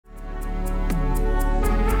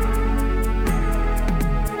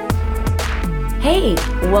Hey,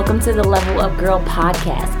 welcome to the Level Up Girl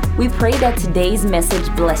podcast. We pray that today's message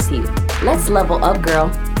bless you. Let's level up, girl.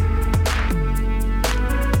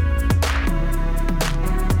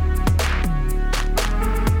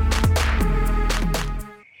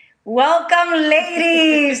 Welcome,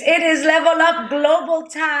 ladies. It is Level Up Global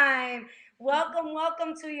time.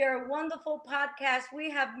 Welcome to your wonderful podcast. We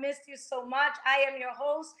have missed you so much. I am your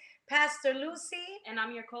host, Pastor Lucy. And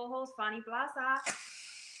I'm your co-host, Fanny Plaza.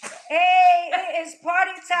 Hey, it is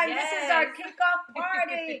party time. Yes. This is our kickoff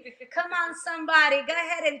party. Come on, somebody. Go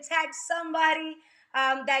ahead and tag somebody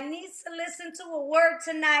that needs to listen to a word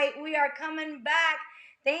tonight. We are coming back.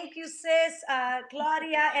 Thank you, sis.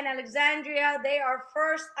 Claudia and Alexandria, they are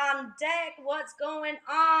first on deck. What's going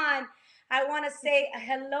on? I want to say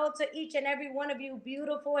hello to each and every one of you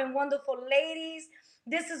beautiful and wonderful ladies.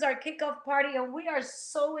 This is our kickoff party, and we are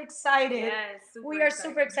so excited. Yes, we are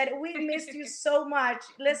super excited. We missed you so much.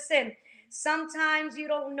 Listen, sometimes you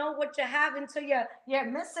don't know what you have until you're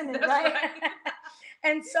missing it, right?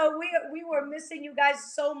 And so we were missing you guys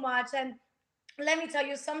so much. And let me tell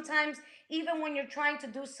you, sometimes even when you're trying to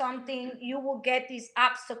do something, you will get these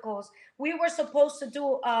obstacles. We were supposed to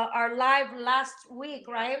do our live last week,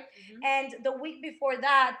 right? Mm-hmm. And the week before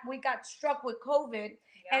that, we got struck with COVID.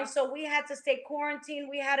 Yeah. And so we had to stay quarantined.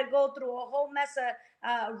 We had to go through a whole mess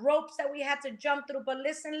of ropes that we had to jump through. But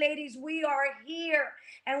listen, ladies, we are here,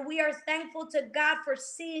 and we are thankful to God for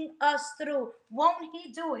seeing us through. Won't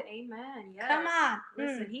He do it? Amen. Yes. Come on.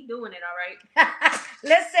 Listen, He doing it, all right.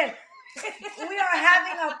 Listen. We are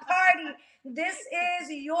having a party. This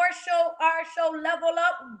is your show, our show, Level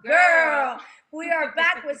Up Girl. We are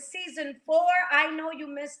back with season 4. I know you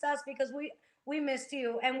missed us because we missed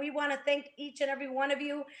you, and we want to thank each and every one of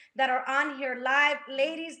you that are on here live.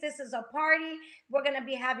 Ladies, this is a party. We're going to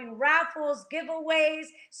be having raffles, giveaways,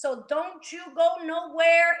 so don't you go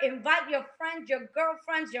nowhere. Invite your friends, your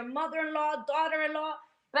girlfriends, your mother-in-law, daughter-in-law,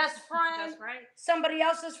 best friend. That's right. Somebody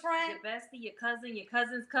else's friend. Your bestie, your cousin, your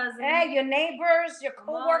cousin's cousin. Hey, your neighbors, your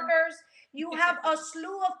co-workers. You have a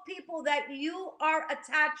slew of people that you are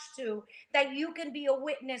attached to, that you can be a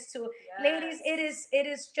witness to. Yes. Ladies, it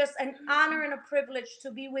is just an honor and a privilege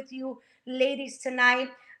to be with you ladies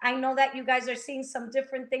tonight. I know that you guys are seeing some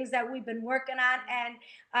different things that we've been working on,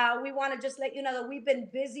 and we want to just let you know that we've been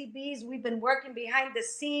busy bees. We've been working behind the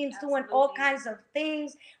scenes, doing all kinds of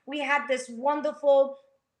things. We had this wonderful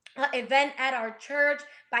event at our church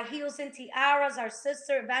by Heels and Tiaras. Our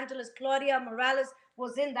sister evangelist Claudia Morales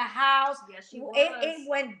was in the house. Yes, she was. It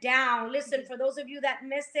went down. Listen, for those of you that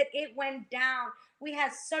missed it, it went down. We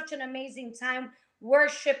had such an amazing time.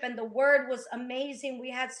 Worship and the word was amazing. We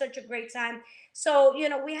had such a great time. So,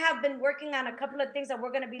 we have been working on a couple of things that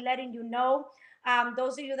we're going to be letting you know.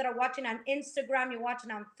 Those of you that are watching on Instagram, you're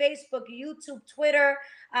watching on Facebook, YouTube, Twitter,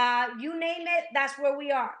 you name it, that's where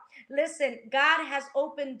we are. Listen, God has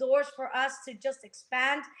opened doors for us to just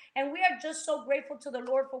expand, and we are just so grateful to the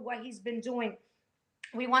Lord for what He's been doing.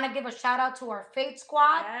 We want to give a shout out to our Faith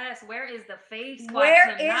Squad. Yes, where is the Faith Squad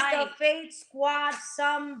Where tonight? is the Faith Squad?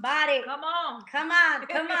 Somebody. Come on.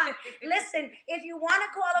 Listen, if you want to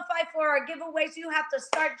qualify for our giveaways, you have to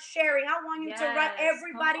start sharing. I want you to write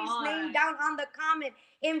everybody's name down on the comment.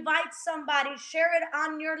 Invite somebody. Share it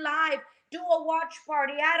on your live. Do a watch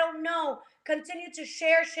party. I don't know. Continue to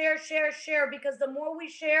share, because the more we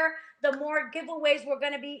share, the more giveaways we're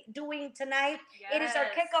going to be doing tonight. Yes. It is our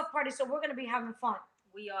kickoff party, so we're going to be having fun.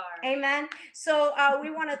 We are. Amen. So we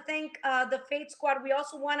want to thank the Faith Squad. We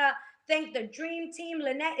also want to thank the Dream Team.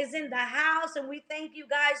 Lynette is in the house, and we thank you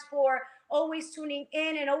guys for always tuning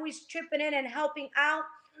in and always chipping in and helping out.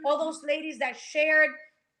 All those ladies that shared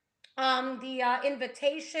the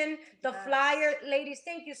invitation, the flyer. Ladies,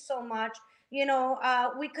 thank you so much.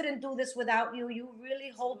 We couldn't do this without you. You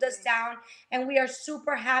really hold us down, and we are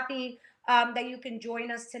super happy that you can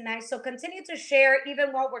join us tonight. So continue to share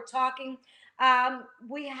even while we're talking.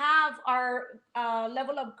 We have our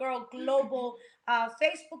Level Up Girl Global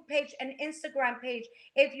Facebook page and Instagram page.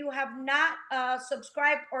 If you have not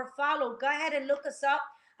subscribed or followed, go ahead and look us up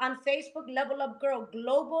on Facebook, Level Up Girl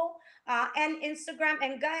Global, and Instagram,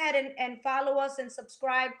 and go ahead and follow us and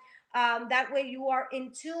subscribe. That way you are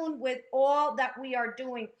in tune with all that we are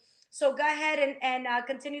doing. So go ahead and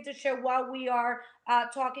continue to share while we are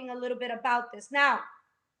talking a little bit about this. Now,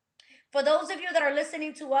 for those of you that are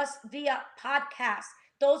listening to us via podcast,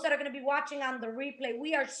 those that are going to be watching on the replay,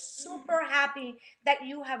 we are super happy that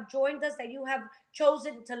you have joined us, that you have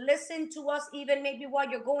chosen to listen to us, even maybe while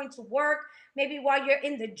you're going to work, maybe while you're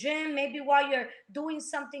in the gym, maybe while you're doing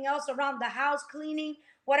something else around the house, cleaning.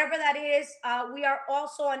 whatever that is. We are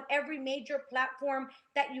also on every major platform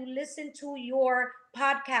that you listen to your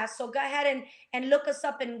podcast. So go ahead and look us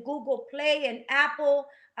up in Google Play and Apple.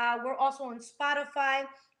 We're also on Spotify,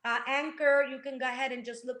 Anchor. You can go ahead and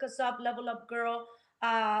just look us up, Level Up Girl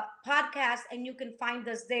podcast, and you can find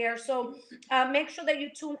us there. So make sure that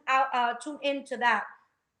you tune into that.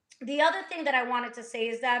 The other thing that I wanted to say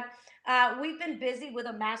is that we've been busy with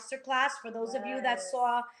a master class. For those of you that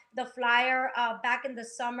saw the flyer back in the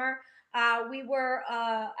summer, we were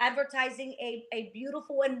advertising a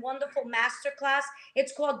beautiful and wonderful master class.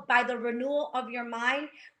 It's called By the Renewal of Your Mind,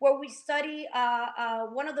 where we study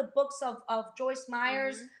one of the books of Joyce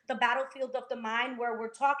Meyer's, The Battlefield of the Mind, where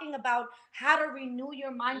we're talking about how to renew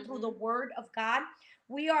your mind through the Word of God.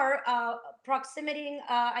 We are proximating,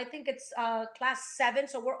 I think it's class 7,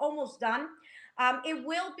 so we're almost done. It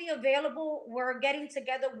will be available. We're getting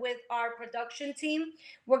together with our production team.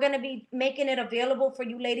 We're going to be making it available for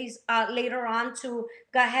you ladies later on to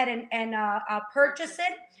go ahead and purchase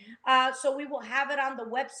it. So we will have it on the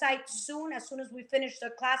website soon. As soon as we finish the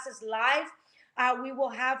classes live, we will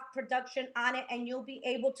have production on it, and you'll be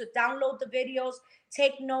able to download the videos,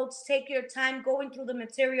 take notes, take your time going through the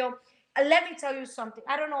material. Let me tell you something.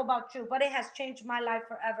 I don't know about you, but it has changed my life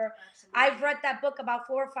forever. Absolutely. I've read that book about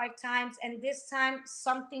 4 or 5 times, and this time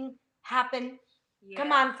something happened. Yeah.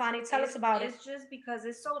 Come on, Fanny, tell us about it. It's just because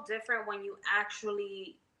it's so different when you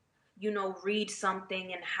actually, read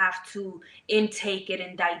something and have to intake it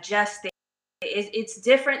and digest it. It's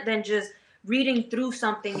different than just reading through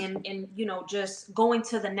something and just going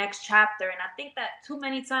to the next chapter. And I think that too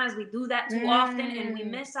many times we do that too often, and we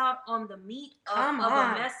miss out on the meat of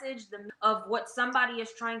a message, of what somebody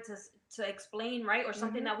is trying to explain, right? Or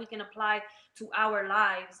something that we can apply to our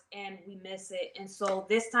lives, and we miss it. And so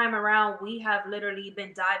this time around, we have literally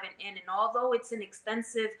been diving in, and although it's an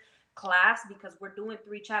extensive class because we're doing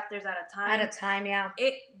 3 chapters at a time. Yeah.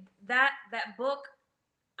 That book,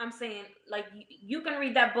 I'm saying, like, you can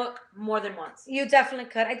read that book more than once. You definitely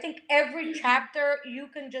could. I think every chapter you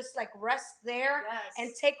can just like rest there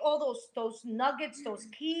and take all those nuggets, those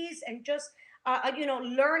keys, and just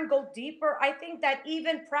learn, go deeper. I think that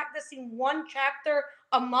even practicing 1 chapter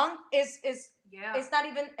a month is it's not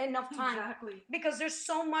even enough time. Exactly. Because there's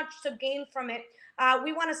so much to gain from it.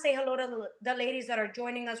 We want to say hello to the ladies that are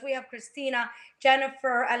joining us. We have Christina,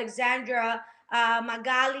 Jennifer, Alexandra,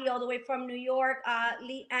 Magali, all the way from New York,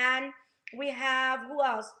 Leanne. We have, who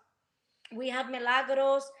else? We have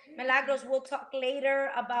Milagros. Milagros, we'll talk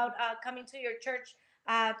later about coming to your church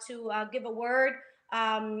to give a word.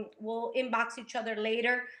 We'll inbox each other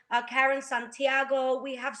later. Karen Santiago.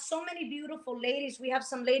 We have so many beautiful ladies. We have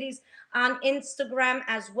some ladies on Instagram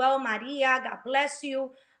as well. Maria, God bless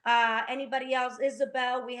you. Anybody else?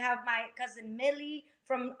 Isabel. We have my cousin Millie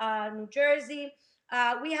from New Jersey.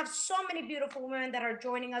 We have so many beautiful women that are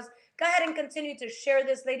joining us. Go ahead and continue to share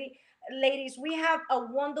this, ladies. We have a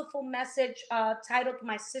wonderful message titled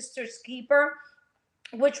My Sister's Keeper,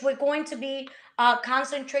 which we're going to be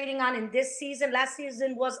concentrating on in this season. Last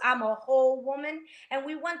season was I'm a Whole Woman, and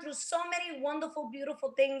we went through so many wonderful,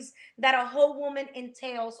 beautiful things that a whole woman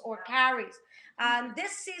entails or carries.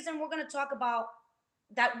 This season, we're going to talk about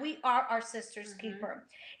that we are our sister's keeper.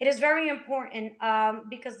 It is very important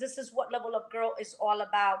because this is what Level Up Girl is all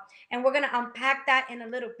about. And we're going to unpack that in a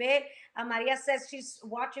little bit. Maria says she's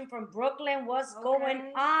watching from Brooklyn. What's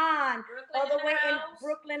going on? All the way in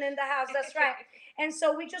Brooklyn in the house. That's right. And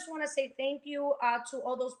so we just want to say thank you to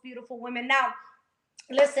all those beautiful women. Now,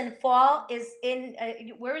 listen, fall is in,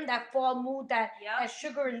 we're in that fall mood that has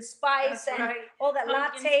sugar and spice. That's and all that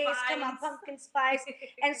pumpkin lattes, spice. Come on, pumpkin spice.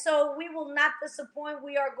 And so we will not disappoint.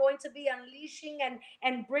 We are going to be unleashing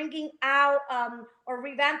and bringing out or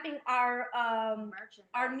revamping our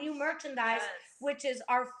new merchandise, which is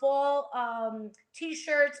our fall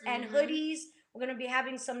t-shirts and hoodies. We're going to be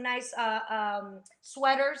having some nice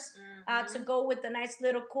sweaters to go with the nice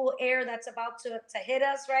little cool air that's about to hit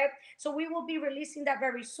us, right? So we will be releasing that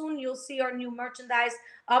very soon. You'll see our new merchandise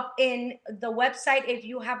up in the website. If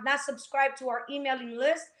you have not subscribed to our emailing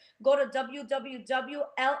list, go to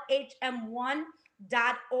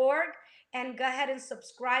www.lhm1.org and go ahead and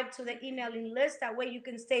subscribe to the emailing list. That way you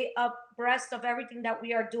can stay abreast of everything that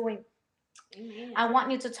we are doing. Amen. I want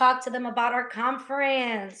you to talk to them about our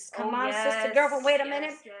conference. Come on, sister girlfriend. Wait a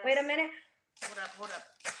minute. Wait a minute. Hold up.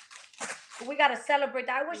 We got to celebrate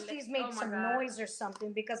that. I wish these made some noise or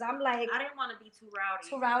something because I'm like. I didn't want to be too rowdy.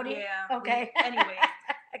 Too rowdy? Yeah. Okay. Anyway,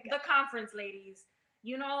 the conference, ladies.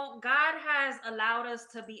 God has allowed us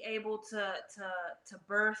to be able to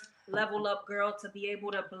birth Level Up Girl, to be able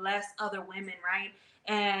to bless other women, right?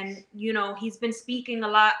 And, He's been speaking a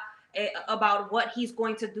lot about what he's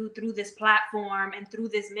going to do through this platform and through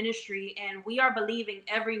this ministry, and we are believing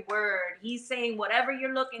every word. He's saying whatever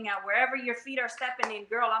you're looking at, wherever your feet are stepping in,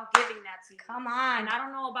 girl, I'm giving that to you. Come on. And I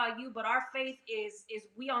don't know about you, but our faith is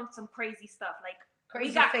we on some crazy stuff. Like Crazy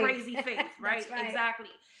we got faith. crazy faith, right? Right? Exactly.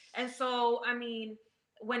 And so, I mean,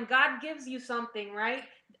 when God gives you something, right?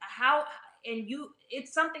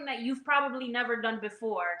 It's something that you've probably never done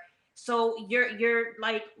before. So you're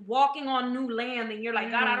like walking on new land, and you're like,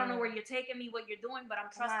 God, I don't know where you're taking me, what you're doing, but I'm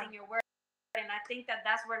trusting your word. And I think that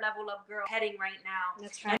that's where Level Up Girl heading right now.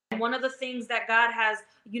 That's right. And one of the things that God has,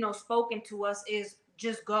 spoken to us is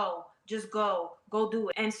just go do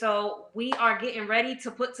it. And so we are getting ready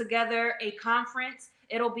to put together a conference.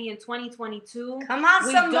 It'll be in 2022. Come on,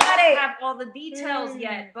 we somebody. don't have all the details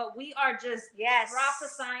yet, but we are just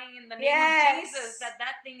prophesying in the name of Jesus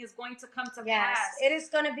that thing is going to come to pass. It is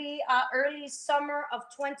going to be early summer of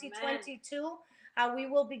 2022. We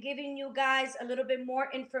will be giving you guys a little bit more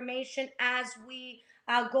information as we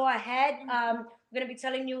go ahead. We're going to be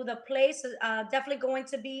telling you the place. Definitely going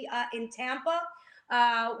to be in Tampa.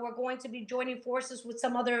 We're going to be joining forces with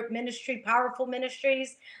some other powerful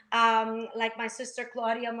ministries, like my sister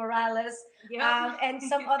Claudia Morales, and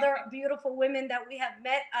some other beautiful women that we have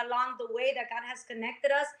met along the way that God has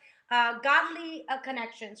connected us. Godly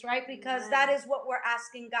connections, right? Because that is what we're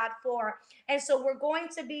asking God for. And so we're going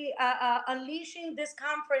to be unleashing this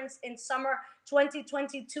conference in summer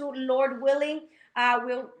 2022, Lord willing.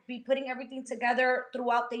 We'll be putting everything together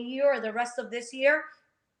throughout the year or the rest of this year,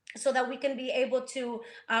 so that we can be able to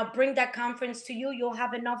bring that conference to you. You'll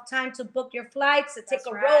have enough time to book your flights, to take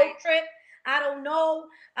a road trip. I don't know,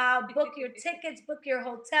 book your tickets, book your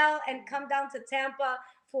hotel, and come down to Tampa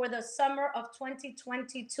for the summer of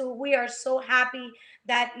 2022. We are so happy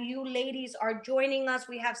that you ladies are joining us.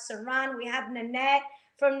 We have Saran, we have Nanette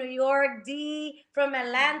from New York, Dee from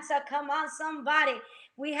Atlanta. Come on, somebody.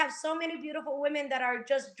 We have so many beautiful women that are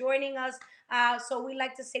just joining us. So we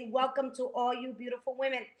like to say welcome to all you beautiful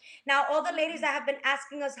women. Now, all the ladies that have been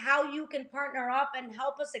asking us how you can partner up and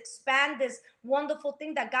help us expand this wonderful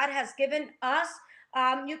thing that God has given us,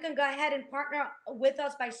 you can go ahead and partner with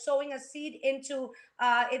us by sowing a seed into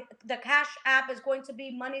the Cash App is going to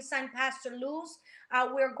be #Pastor Luz.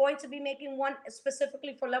 We're going to be making one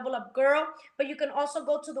specifically for Level Up Girl, but you can also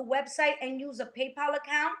go to the website and use a PayPal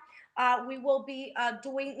account. We will be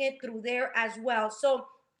doing it through there as well. So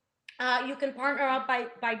you can partner up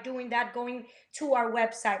by doing that, going to our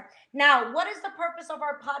website. Now, what is the purpose of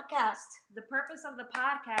our podcast? The purpose of the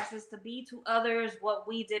podcast is to be to others what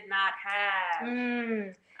we did not have.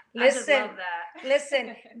 Listen, I just love that.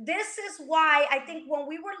 Listen, this is why I think when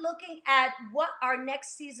we were looking at what our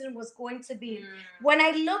next season was going to be, when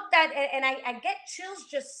I looked at it, and I get chills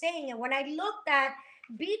just saying it, when I looked at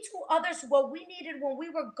be to others what we needed when we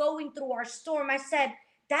were going through our storm, I said,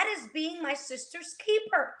 that is being my sister's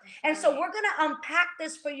keeper. And so we're going to unpack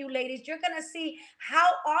this for you, ladies. You're going to see how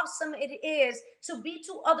awesome it is to be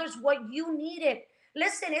to others what you needed.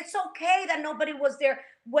 Listen, it's okay that nobody was there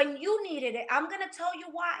when you needed it. I'm going to tell you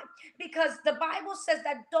why. Because the Bible says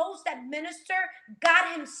that those that minister,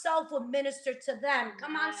 God himself will minister to them.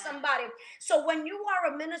 Come on, somebody. So when you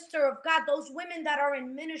are a minister of God, those women that are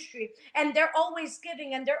in ministry and they're always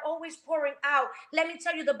giving and they're always pouring out, let me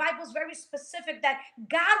tell you, the Bible is very specific that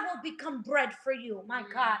God will become bread for you. My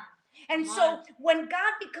God. And so when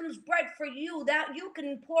God becomes bread for you, that you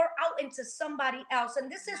can pour out into somebody else. And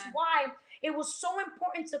this is why it was so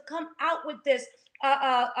important to come out with this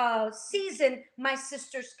season, My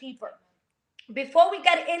Sister's Keeper. Before we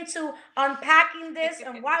get into unpacking this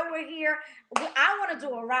and why we're here, I want to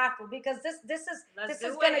do a raffle because this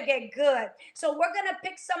is going to get good. So we're going to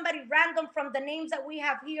pick somebody random from the names that we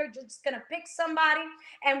have here. Just going to pick somebody,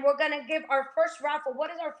 and we're going to give our first raffle. What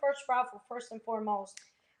is our first raffle, first and foremost?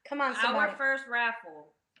 Come on, somebody. Our first raffle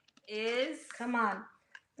is... Come on.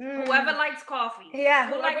 Whoever likes coffee.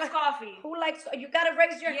 Yeah. Who likes coffee? Who likes... You got to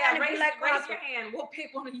raise your hand if you like coffee. Raise your hand. We'll pick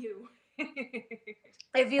one of you.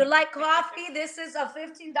 If you like coffee, this is a $15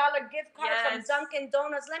 gift card from Dunkin'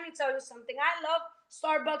 Donuts. Let me tell you something. I love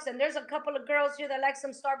Starbucks, and there's a couple of girls here that like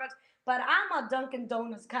some Starbucks, but I'm a Dunkin'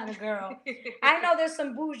 Donuts kind of girl. I know there's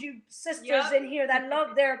some bougie sisters in here that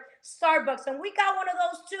love their Starbucks, and we got one of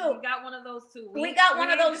those too. We got one of those too. We got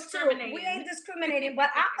one of those too. We ain't discriminating, but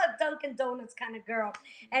I'm a Dunkin' Donuts kind of girl,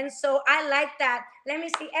 and so I like that. Let me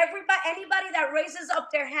see. Anybody that raises up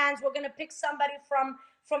their hands, we're gonna pick somebody from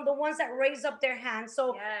from the ones that raise up their hands.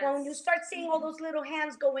 So when you Yes. start seeing all those little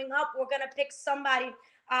hands going up, we're gonna pick somebody,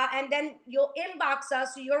 and then you'll inbox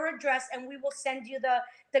us your address, and we will send you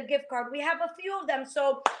the gift card. We have a few of them,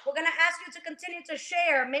 so we're gonna ask you to continue to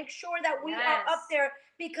share. Make sure that we are up Yes. there,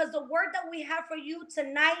 because the word that we have for you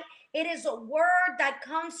tonight, it is a word that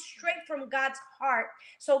comes straight from God's heart.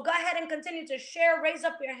 So go ahead and continue to share. Raise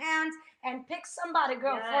up your hands and pick somebody,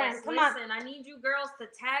 girlfriend. Yes, Come on. listen, I need you girls to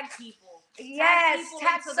tag people. Yes, Tag people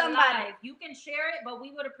tag into the somebody. live. You can share it, but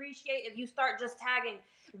we would appreciate if you start just tagging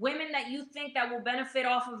women that you think that will benefit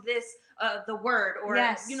off of this, the word, or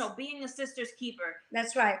Yes. being a sister's keeper.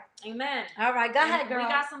 That's right. Amen. All right, go And ahead, girl. we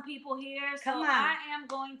got some people here, so Come on. I am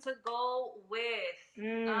going to go with.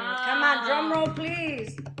 Come on, drum roll,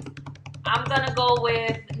 please. I'm gonna go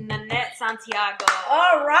with Nanette Santiago.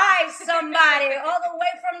 All right, somebody, all the way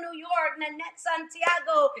from New York, Nanette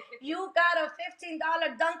Santiago, you got a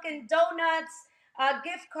 $15 Dunkin' Donuts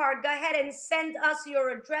gift card. Go ahead and send us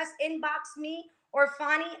your address. Inbox me or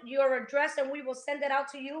Fanny your address, and we will send it out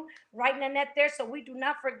to you. Write Nanette there, so we do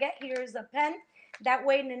not forget. Here is a pen. That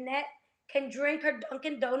way, Nanette can drink her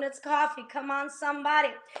Dunkin' Donuts coffee. Come on,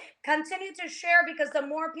 somebody. Continue to share, because the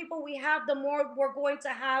more people we have, the more we're going to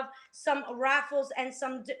have some raffles and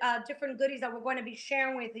some different goodies that we're going to be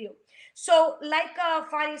sharing with you. So, like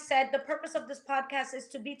Fanny said, the purpose of this podcast is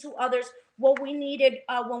to be to others what we needed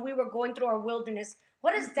when we were going through our wilderness.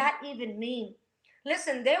 What does that even mean?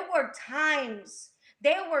 Listen, there were times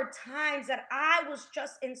that I was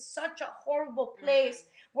just in such a horrible place,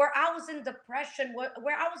 where I was in depression,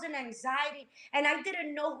 where I was in anxiety, and I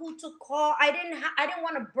didn't know who to call. I didn't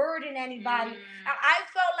want to burden anybody. I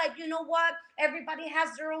felt like, you know what? Everybody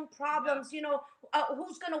has their own problems.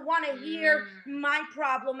 Who's gonna want to hear my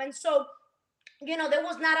problem? And so, there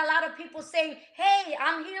was not a lot of people saying, "Hey,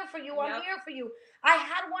 I'm here for you. I'm here for you." I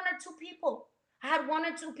had one or two people.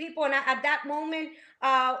 And at that moment,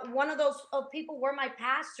 one of those people were my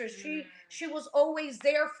pastor. She was always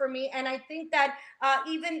there for me, and I think that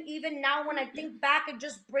even now, when I think back, it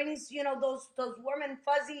just brings those warm and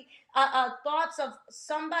fuzzy thoughts of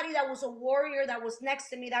somebody that was a warrior, that was next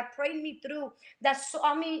to me, that prayed me through, that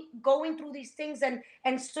saw me going through these things,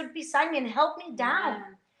 and stood beside me and helped me down.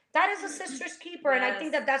 Amen. That is a sister's keeper. And I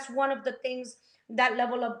think that that's one of the things that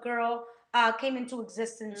Level Up Girl came into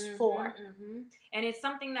existence for. And it's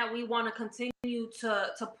something that we want to continue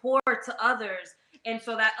to pour to others, and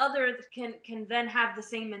so that others can then have the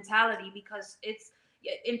same mentality, because it's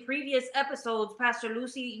in previous episodes, Pastor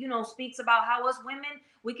Lucy, speaks about how us women,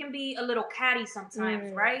 we can be a little catty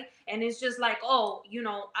sometimes, right? And it's just like,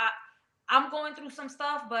 I'm going through some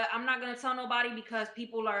stuff, but I'm not going to tell nobody, because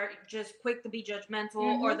people are just quick to be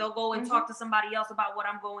judgmental, or they'll go and talk to somebody else about what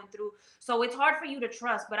I'm going through. So it's hard for you to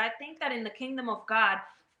trust. But I think that in the kingdom of God,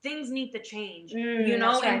 things need to change,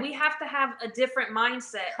 That's right. and we have to have a different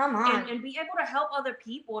mindset. Come on. And be able to help other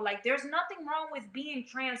people. Like, there's nothing wrong with being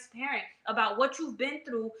transparent about what you've been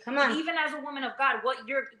through. Come on. Even as a woman of God,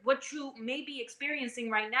 what you may be experiencing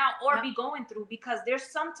right now, or be going through, because there's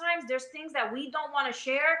things that we don't want to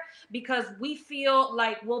share, because we feel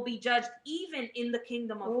like we'll be judged, even in the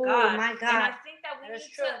kingdom of God. My God. And I think that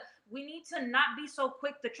we need to not be so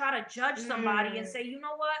quick to try to judge somebody and say, you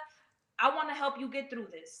know what? I want to help you get through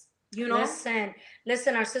this.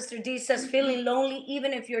 Listen, our sister D says, feeling lonely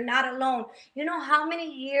even if you're not alone. You know how many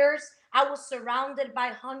years I was surrounded by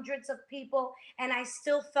hundreds of people, and I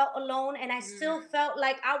still felt alone, and I still felt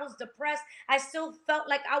like I was depressed. I still felt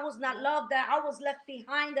like I was not loved, that I was left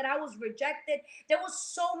behind, that I was rejected. There was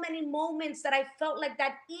so many moments that I felt like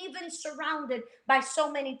that, even surrounded by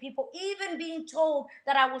so many people, even being told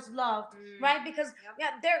that I was loved, right? Because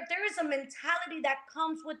there is a mentality that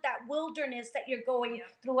comes with that wilderness that you're going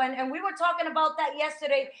through. And we were talking about that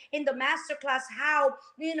yesterday in the masterclass, how,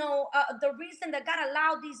 the reason that God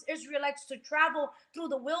allowed these Israelites to travel through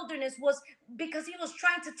the wilderness was because he was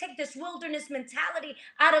trying to take this wilderness mentality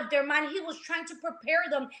out of their mind. He was trying to prepare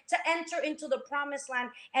them to enter into the promised land.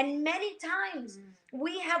 And many times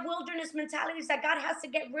we have wilderness mentalities that God has to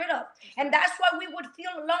get rid of. And that's why we would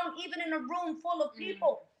feel alone, even in a room full of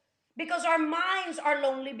people. Because our minds are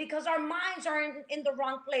lonely, because our minds are in the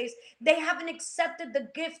wrong place. They haven't accepted the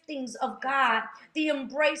giftings of God, the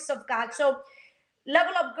embrace of God. So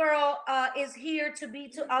Level Up Girl is here to be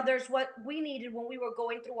to others what we needed when we were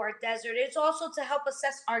going through our desert. It's also to help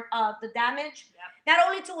assess the damage. Not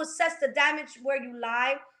only to assess the damage where you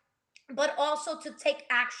lie, but also to take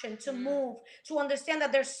action, to move, to understand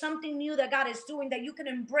that there's something new that God is doing, that you can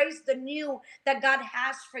embrace the new that God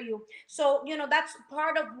has for you. So, that's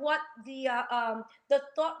part of what the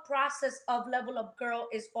thought process of Level Up Girl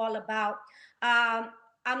is all about.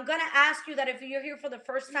 I'm gonna ask you that if you're here for the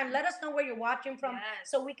first time, let us know where you're watching from,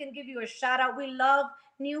 Yes. so we can give you a shout out. We love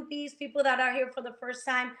newbies, people that are here for the first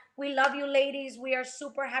time. We love you, ladies. We are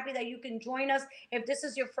super happy that you can join us. If this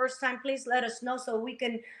is your first time, please let us know so we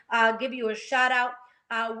can give you a shout out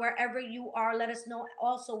wherever you are. Let us know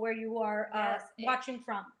also where you are Yes. watching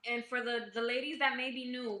from. And for the ladies that may be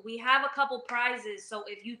new, we have a couple prizes. So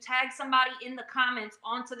if you tag somebody in the comments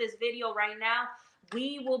onto this video right now,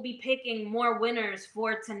 we will be picking more winners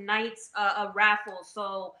for tonight's raffle.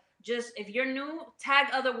 So just if you're new, tag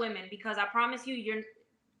other women, because I promise you,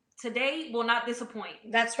 today will not disappoint.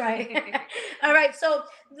 That's right. All right. So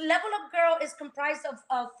Level Up Girl is comprised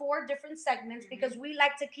of 4 different segments because we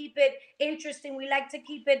like to keep it interesting. We like to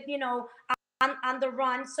keep it, on the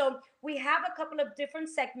run. So we have a couple of different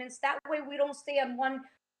segments. That way we don't stay on one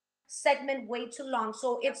segment way too long.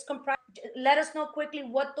 So it's comprised. Let us know quickly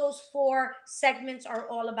what those 4 segments are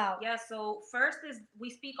all about. Yeah, so first is we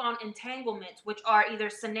speak on entanglements, which are either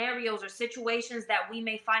scenarios or situations that we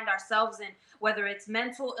may find ourselves in, whether it's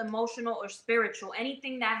mental, emotional, or spiritual,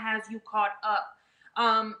 anything that has you caught up.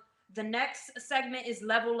 The next segment is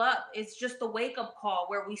level up. It's just a wake up call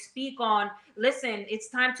where we speak on, listen, it's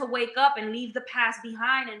time to wake up and leave the past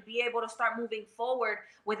behind and be able to start moving forward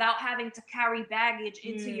without having to carry baggage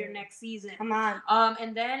into your next season. Come on.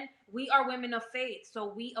 And then we are women of faith, so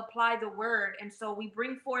we apply the word, and so we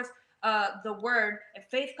bring forth the word. And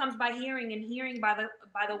faith comes by hearing, and hearing by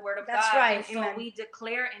the word of That's God. right. And so Amen. we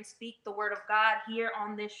declare and speak the word of God here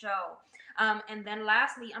on this show. And then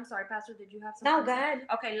lastly, I'm sorry, Pastor, did you have something? No, go ahead.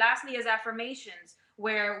 Okay, lastly is affirmations,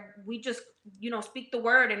 where we just, speak the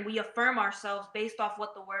word and we affirm ourselves based off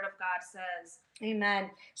what the word of God says. Amen.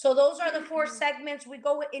 So those are the 4 segments. We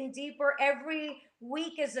go in deeper. Every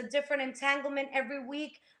week is a different entanglement. Every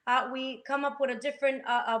week we come up with a different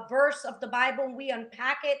verse of the Bible, and we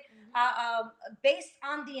unpack it based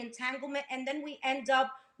on the entanglement. And then we end up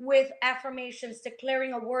with affirmations,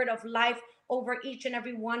 declaring a word of life over each and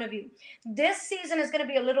every one of you. This season is going to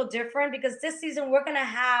be a little different because this season we're going to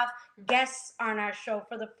have guests on our show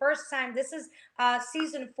for the first time. This is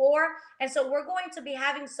season 4. And so we're going to be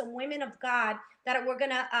having some women of God that we're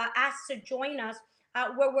going to ask to join us,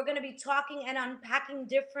 where we're going to be talking and unpacking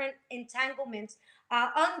different entanglements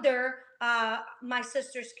under My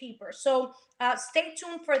Sister's Keeper. So stay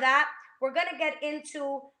tuned for that. We're going to get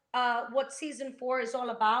into what season 4 is all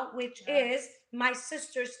about, which is My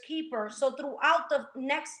Sister's Keeper. So throughout the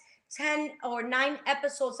next 10 or 9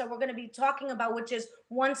 episodes that we're going to be talking about, which is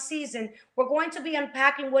one season, we're going to be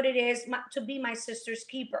unpacking what it is to be my sister's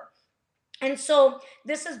keeper. And so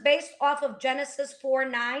this is based off of Genesis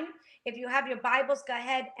 4:9. If you have your Bibles, go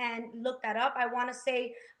ahead and look that up. I want to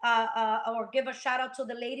say or give a shout out to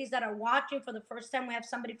the ladies that are watching for the first time. We have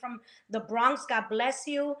somebody from the Bronx. God bless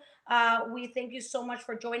you. We thank you so much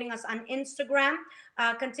for joining us on Instagram.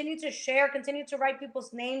 Continue to share, continue to write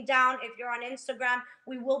people's name down. If you're on Instagram,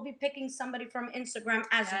 we will be picking somebody from Instagram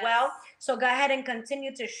as well. So go ahead and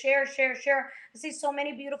continue to share. I see so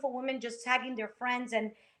many beautiful women just tagging their friends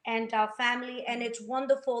and family, and it's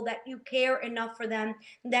wonderful that you care enough for them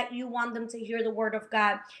that you want them to hear the word of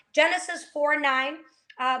God. Genesis 4:9,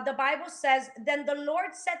 the Bible says, then the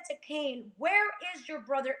Lord said to Cain, where is your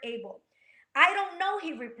brother Abel? I don't know,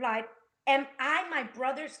 he replied. Am I my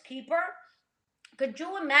brother's keeper? Could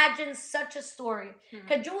you imagine such a story?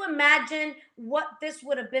 Could you imagine what this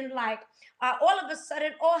would have been like? All of a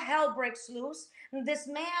sudden, all hell breaks loose. This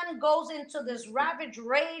man goes into this ravaged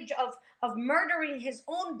rage of murdering his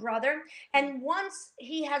own brother. And once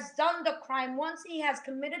he has done the crime, once he has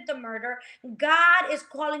committed the murder, God is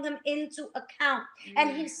calling him into account.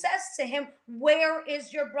 And he says to him, where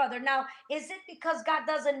is your brother? Now, is it because God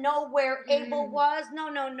doesn't know where Abel was?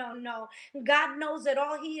 No. God knows it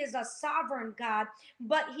all. He is a sovereign God.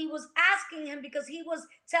 But he was asking him because he was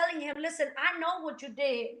telling him, listen, I know what you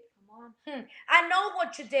did. I know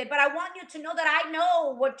what you did, but I want you to know that I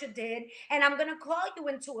know what you did, and I'm going to call you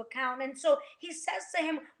into account. And so he says to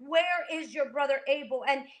him, where is your brother Abel?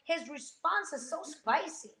 And his response is so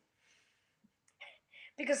spicy.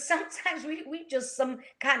 Because sometimes we just some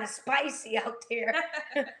kind of spicy out there.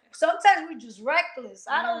 Sometimes we just reckless.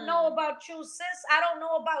 I don't know about you, sis. I don't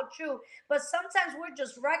know about you. But sometimes we're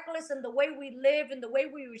just reckless in the way we live, in the way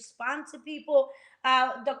we respond to people.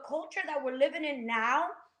 The culture that we're living in now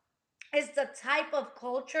is the type of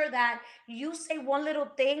culture that you say one little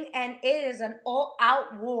thing and it is an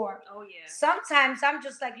all-out war. Oh yeah. Sometimes I'm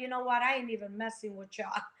just like, you know what? I ain't even messing with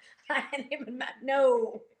y'all. I ain't even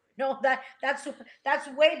no, that's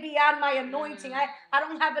way beyond my anointing. I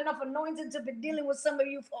don't have enough anointing to be dealing with some of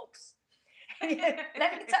you folks.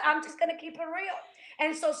 Let me tell. I'm just gonna keep it real.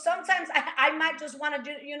 And so sometimes I might just want to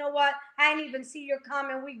do. You know what? I ain't even see your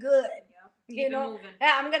comment. We good. Keep You it know. moving.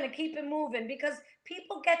 Yeah, I'm gonna keep it moving because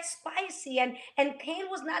people get spicy, and Cain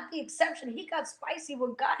was not the exception. He got spicy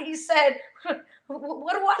with God. He said,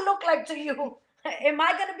 "What do I look like to you? Am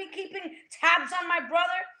I gonna be keeping tabs on my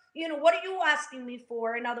brother? You know, what are you asking me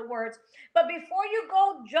for? In other words, but before you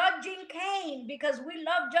go judging Cain, because we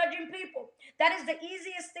love judging people, that is the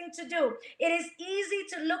easiest thing to do. It is easy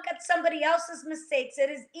to look at somebody else's mistakes. It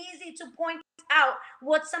is easy to point out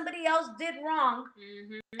what somebody else did wrong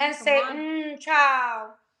and Come say, on.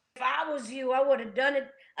 child, if I was you, I would have done it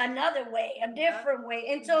another way, a different way,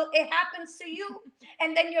 until it happens to you.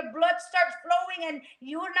 And then your blood starts flowing and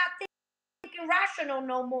you're not thinking rational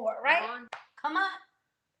no more, right? Come on.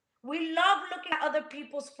 We love looking at other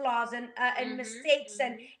people's flaws and mistakes,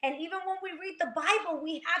 and even when we read the Bible,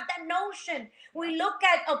 we have that notion. We look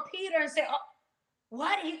at Peter and say, "Oh,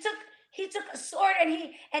 what? He took a sword and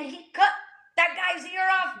he cut that guy's ear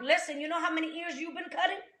off." Listen, you know how many ears you've been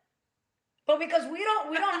cutting? But because we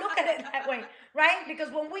don't look at it that way, right?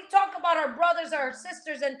 Because when we talk about our brothers or our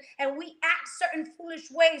sisters and we act certain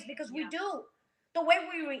foolish ways because we do. The way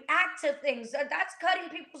we react to things, that's cutting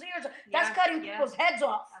people's ears. That's cutting people's heads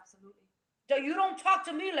off. Absolutely. So you don't talk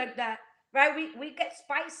to me like that, right? We get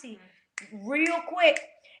spicy real quick.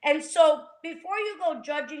 And so before you go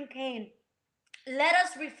judging Cain, let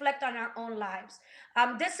us reflect on our own lives.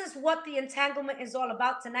 This is what the entanglement is all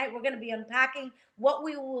about tonight. We're going to be unpacking what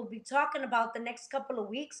we will be talking about the next couple of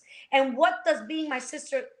weeks and what does being my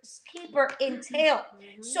sister's keeper entail.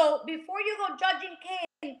 So before you go judging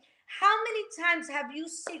Cain, how many times have you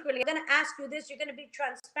secretly, I'm going to ask you this, you're going to be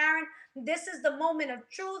transparent. This is the moment of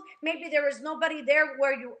truth. Maybe there is nobody there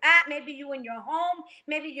where you at. Maybe you in your home.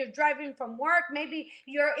 Maybe you're driving from work. Maybe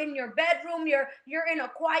you're in your bedroom. You're in a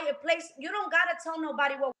quiet place. You don't got to tell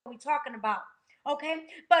nobody what we're talking about. Okay?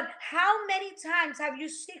 But how many times have you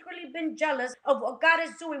secretly been jealous of what God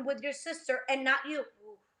is doing with your sister and not you?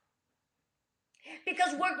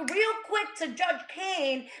 Because we're real quick to judge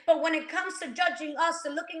Cain, but when it comes to judging us, to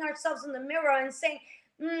looking ourselves in the mirror and saying,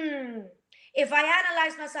 if I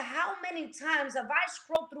analyze myself, how many times have I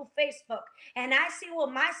scrolled through Facebook and I see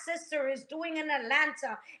what my sister is doing in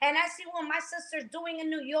Atlanta, and I see what my sister's doing in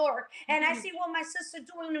New York, and I see what my sister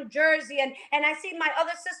doing in New Jersey, and I see my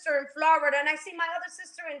other sister in Florida, and I see my other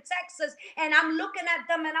sister in Texas, and I'm looking at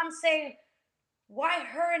them and I'm saying, why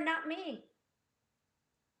her and not me?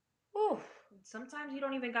 Ooh. Sometimes you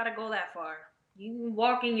don't even got to go that far. You can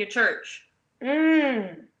walk in your church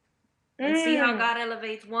and see how God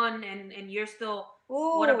elevates one, and you're still,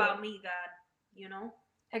 what about me, God? You know?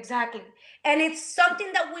 Exactly. And it's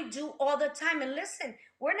something that we do all the time. And listen,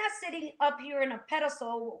 we're not sitting up here in a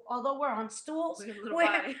pedestal, although we're on stools.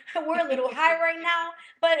 We're a little high right now,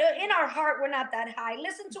 but in our heart, we're not that high.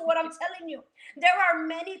 Listen to what I'm telling you. There are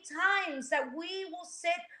many times that we will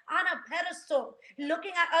sit on a pedestal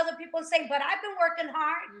looking at other people and saying, but I've been working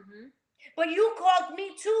hard. But you called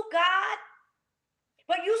me too, God.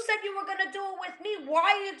 But you said you were going to do it with me. Why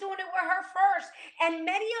are you doing it with her first? And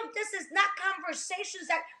many of this is not conversations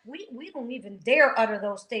that we don't even dare utter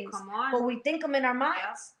those things. Come on. But we think them in our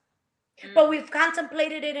minds. But we've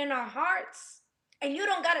contemplated it in our hearts. And you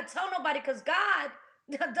don't got to tell nobody, because God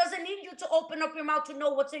doesn't need you to open up your mouth to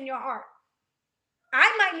know what's in your heart.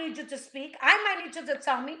 I might need you to speak. I might need you to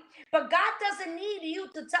tell me. But God doesn't need you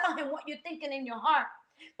to tell him what you're thinking in your heart.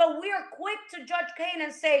 But we are quick to judge Cain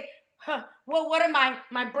and say, well, what am I?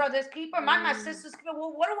 My brother's keeper? Am I my sister's keeper?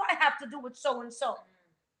 Well, what do I have to do with so-and-so?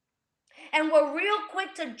 And we're real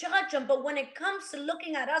quick to judge them. But when it comes to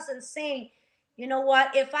looking at us and saying, you know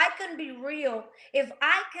what? If I can be real, if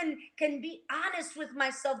I can be honest with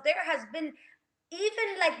myself, there has been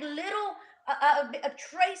even like little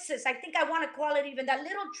traces, I think I want to call it even that,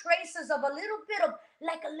 little traces of a little bit of,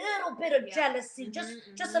 like a little bit of jealousy,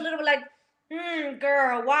 just a little like,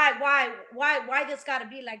 girl, why this got to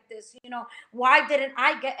be like this? You know, why didn't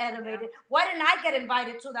I get elevated? Why didn't I get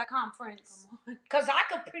invited to that conference? Because I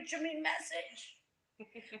could preach a mean message.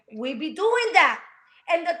 We be doing that.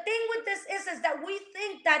 And the thing with this is that we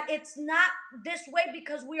think that it's not this way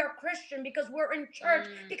because we are Christian, because we're in church,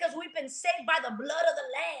 because we've been saved by the blood of the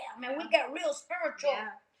Lamb, and we get real spiritual.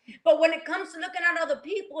 But when it comes to looking at other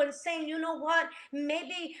people and saying, you know what,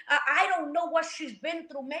 maybe I don't know what she's been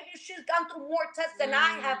through. Maybe she's gone through more tests than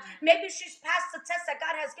I have. Maybe she's passed the test that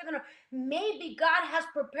God has given her. Maybe God has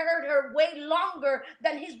prepared her way longer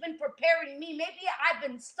than he's been preparing me. Maybe I've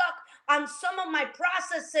been stuck on some of my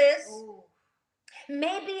processes.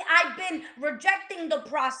 Maybe I've been rejecting the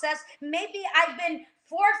process. Maybe I've been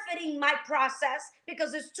forfeiting my process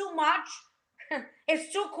because it's too much.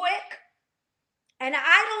 It's too quick. And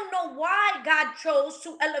I don't know why God chose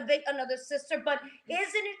to elevate another sister, but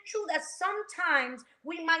isn't it true that sometimes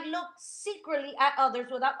we might look secretly at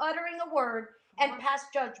others without uttering a word and pass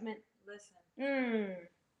judgment? Listen, Mm,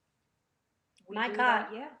 we my do God. that.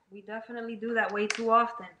 Yeah, we definitely do that way too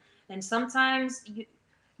often. And sometimes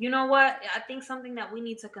you know what? I think something that we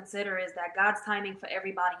need to consider is that God's timing for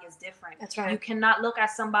everybody is different. That's right. You cannot look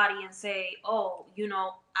at somebody and say, "Oh,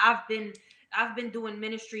 I've been doing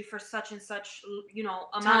ministry for such and such,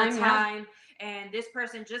 amount of time, and this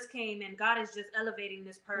person just came and God is just elevating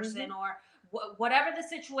this person or whatever the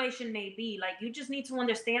situation may be." Like, you just need to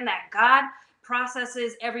understand that God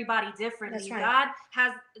processes everybody differently. That's right. God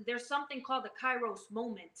has, there's something called the Kairos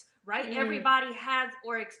moment, right? Everybody has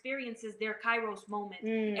or experiences their Kairos moment.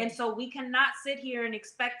 And so we cannot sit here and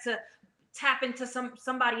expect to tap into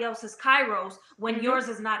somebody else's Kairos when yours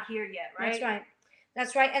is not here yet, right? That's right.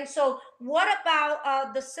 That's right. And so, what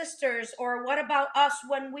about the sisters, or what about us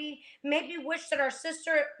when we maybe wish that our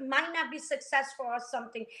sister might not be successful or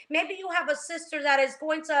something? Maybe you have a sister that is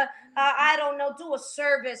going to, I don't know, do a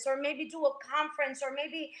service, or maybe do a conference, or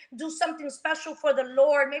maybe do something special for the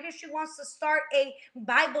Lord. Maybe she wants to start a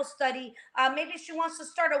Bible study. Maybe she wants to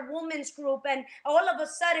start a women's group. And all of a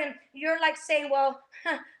sudden, you're like saying, well,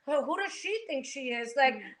 who does she think she is?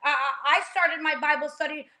 Like, I started my Bible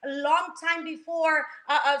study a long time before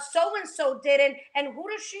so and so did, and who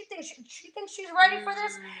does she think? She thinks she's ready for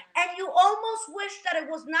this, and you almost wish that it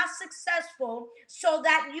was not successful, so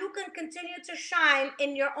that you can continue to shine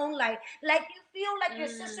in your own light. Like, you feel like your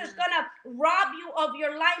sister's gonna rob you of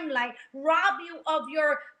your limelight, rob you of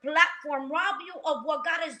your platform, rob you of what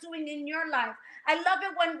God is doing in your life. I love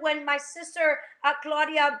it when my sister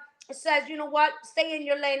Claudia says, you know what, stay in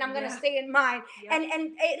your lane, I'm going to stay in mine. And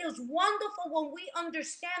it is wonderful when we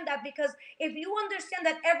understand that, because if you understand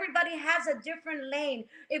that everybody has a different lane,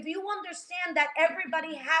 if you understand that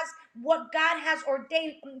everybody has what God has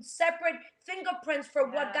ordained, separate fingerprints for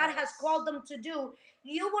what God has called them to do,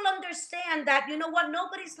 you will understand that, you know what,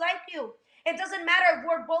 nobody's like you. It doesn't matter if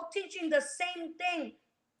we're both teaching the same thing.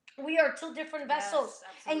 We are two different vessels,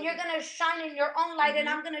 and you're going to shine in your own light, and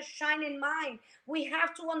I'm going to shine in mine. We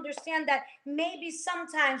have to understand that maybe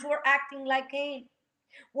sometimes we're acting like Cain.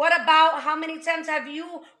 What about, how many times have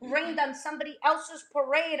you rained on somebody else's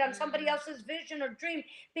parade, on somebody else's vision or dream?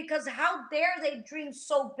 Because how dare they dream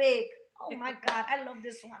so big? Oh my God, I love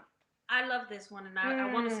this one. I love this one, and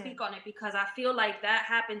I want to speak on it because I feel like that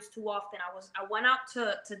happens too often. I went out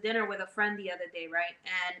to dinner with a friend the other day, right?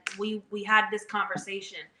 And we had this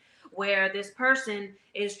conversation where this person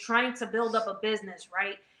is trying to build up a business,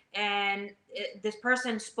 right? And this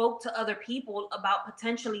person spoke to other people about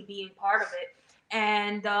potentially being part of it,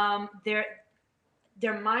 and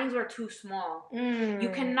their minds are too small. You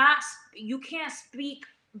can't speak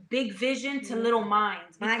big vision to little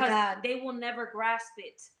minds, because they will never grasp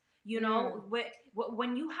it. You know,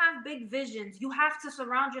 when you have big visions, you have to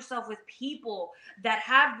surround yourself with people that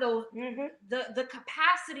have those the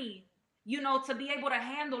capacity, to be able to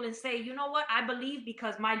handle and say, you know what, I believe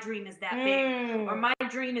because my dream is that big, or my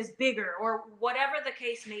dream is bigger, or whatever the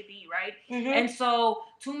case may be, right? And so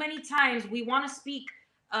too many times we want to speak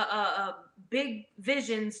big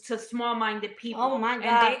visions to small-minded people. Oh my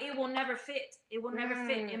God. And it will never fit. It will never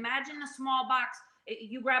fit. Imagine a small box.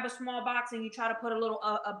 You grab a small box and you try to put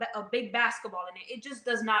a big basketball in it. It just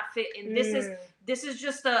does not fit. And this is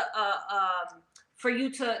just for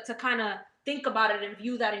you to kind of think about it and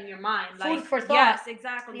view that in your mind. Like, food for thought. Yes,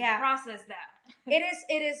 exactly. Process that.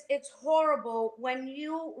 It's horrible when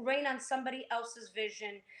you rain on somebody else's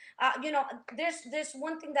vision. There's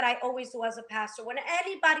one thing that I always do as a pastor. When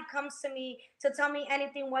anybody comes to me to tell me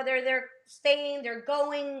anything, whether they're staying, they're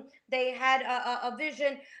going, they had a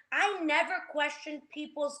vision, I never question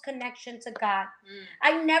people's connection to God.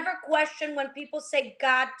 I never question when people say,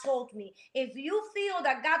 God told me. If you feel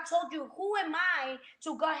that God told you, who am I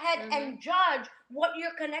to go ahead and judge what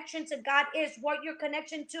your connection to God is, what your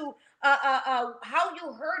connection to how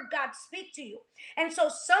you heard God speak to you? And so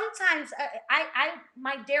sometimes I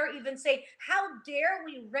might dare even say, how dare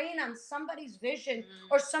we rain on somebody's vision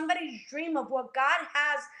or somebody's dream of what God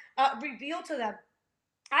has revealed to them?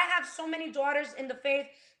 I have so many daughters in the faith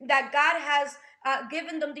that God has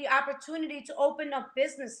given them the opportunity to open up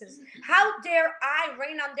businesses. How dare I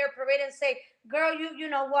rain on their parade and say, "Girl, you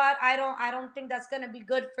know what? I don't think that's gonna be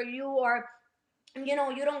good for you," or you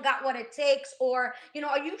don't got what it takes, or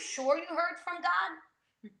are you sure you heard from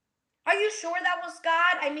God? Are you sure that was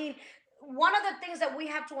God? I mean, one of the things that we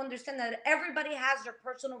have to understand that everybody has their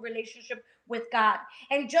personal relationship with God.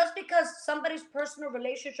 And just because somebody's personal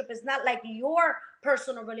relationship is not like your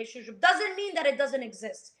personal relationship doesn't mean that it doesn't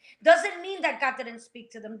exist. Doesn't mean that God didn't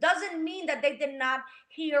speak to them. Doesn't mean that they did not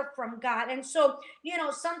hear from God. And so,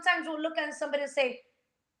 sometimes we'll look at somebody and say,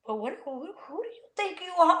 well, who do you think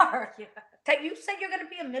you are? Yeah. That you say you're going to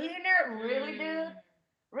be a millionaire? Really, dude?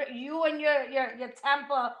 You and your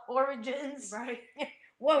Tampa origins. Right.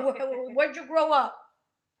 Where'd you grow up?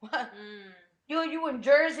 What? Mm. You in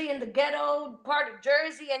Jersey, in the ghetto part of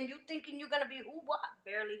Jersey, and you thinking you're gonna be who? What?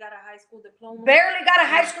 Barely got a high school diploma. Barely got a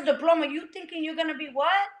high school diploma. You thinking you're gonna be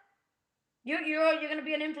what? You're gonna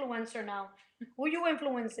be an influencer now. Who you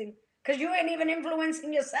influencing? Because you ain't even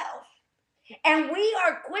influencing yourself. And we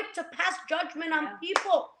are quick to pass judgment on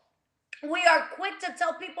people. We are quick to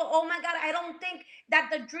tell people, oh my God, I don't think that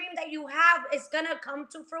the dream that you have is going to come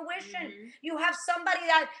to fruition. You have somebody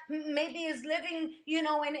that maybe is living, in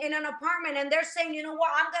an apartment, and they're saying, you know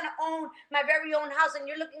what, I'm going to own my very own house. And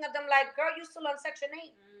you're looking at them like, girl, you still on Section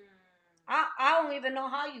 8. I don't even know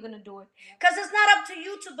how you're going to do it. Because it's not up to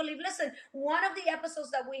you to believe. Listen, one of the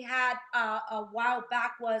episodes that we had a while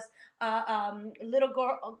back was Little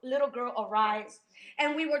Girl Arise.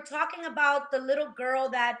 And we were talking about the little girl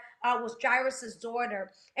that was Jairus'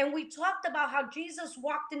 daughter. And we talked about how Jesus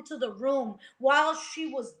walked into the room while she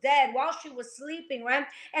was dead, while she was sleeping, right?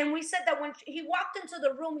 And we said that when he walked into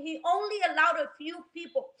the room, he only allowed a few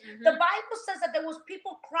people. The Bible says that there was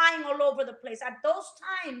people crying all over the place. At those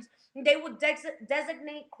times, they would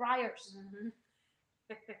designate criers.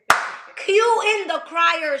 Cue in the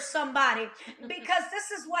criers, somebody, because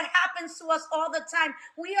this is what happens to us all the time.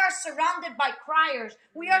 We are surrounded by criers.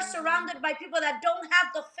 We are surrounded by people that don't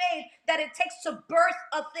have the faith that it takes to birth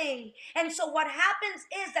a thing. And so what happens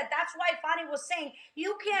is that's why Fanny was saying,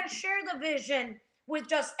 you can't share the vision with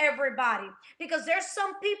just everybody, because there's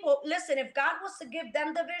some people, listen, if God was to give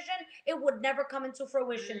them the vision, it would never come into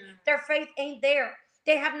fruition. Their faith ain't there.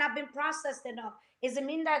 They have not been processed enough. Does it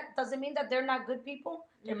mean that they're not good people?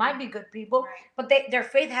 They might be good people, right, but their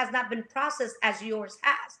faith has not been processed as yours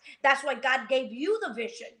has. That's why God gave you the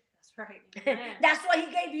vision. That's right. That's why he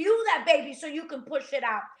gave you that baby, so you can push it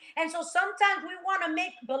out. And so sometimes we want to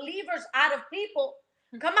make believers out of people.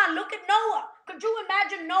 Come on, look at Noah. Could you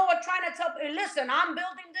imagine Noah trying to tell, listen, I'm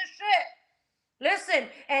building this shit. Listen,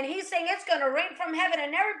 and he's saying it's going to rain from heaven,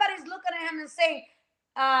 and everybody's looking at him and saying,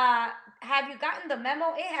 have you gotten the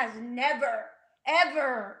memo? It has never,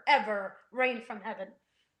 ever rained from heaven.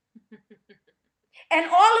 And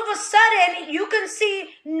all of a sudden, you can see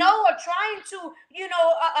Noah trying to,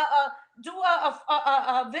 do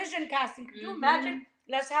a vision casting. Can you imagine?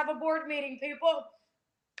 Let's have a board meeting, people.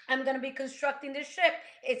 I'm going to be constructing this ship.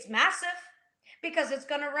 It's massive because it's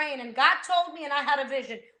going to rain. And God told me, and I had a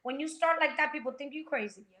vision. When you start like that, people think you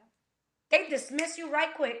crazy. They dismiss you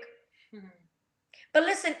right quick. But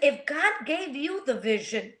listen, if God gave you the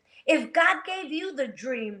vision, if God gave you the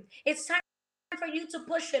dream, it's time for you to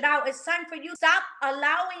push it out. It's time for you to stop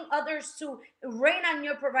allowing others to rain on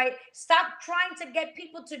your parade. Stop trying to get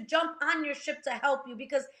people to jump on your ship to help you,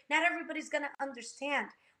 because not everybody's going to understand.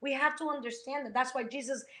 We have to understand that. That's why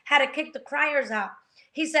Jesus had to kick the criers out.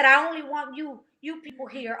 He said, I only want you people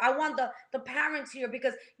here. I want the parents here,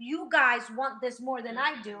 because you guys want this more than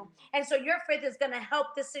I do. And so your faith is going to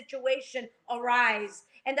help this situation arise.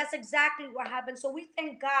 And that's exactly what happened. So we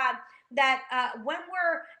thank God that when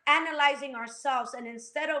we're analyzing ourselves, and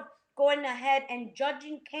instead of going ahead and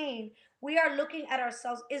judging Cain, we are looking at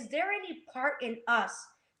ourselves. Is there any part in us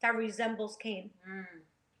that resembles Cain?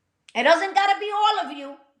 It doesn't got to be all of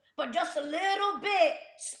you, but just a little bit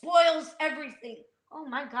spoils everything. Oh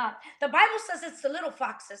my God. The Bible says it's the little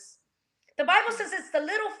foxes. The Bible says it's the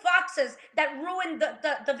little foxes that ruined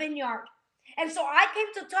the vineyard. And so I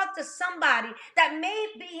came to talk to somebody that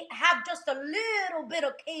maybe have just a little bit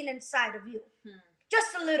of Cain inside of you.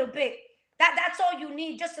 Just a little bit. That's all you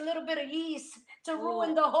need, just a little bit of yeast to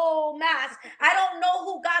ruin the whole mass. I don't know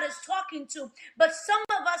who God is talking to, but some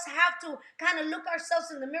of us have to kind of look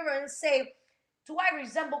ourselves in the mirror and say, do I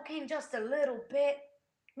resemble Cain just a little bit?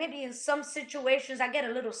 Maybe in some situations I get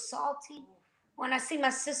a little salty when I see my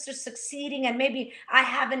sister succeeding, and maybe I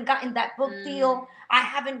haven't gotten that book deal. I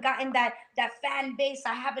haven't gotten that fan base.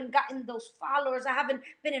 I haven't gotten those followers. I haven't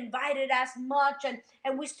been invited as much.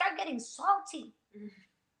 And we start getting salty.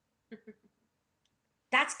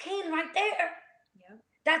 That's Cain right there.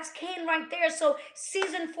 That's Cain right there. So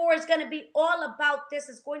season 4 is going to be all about this.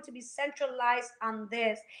 It's going to be centralized on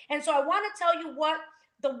this. And so I want to tell you what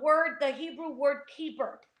the Hebrew word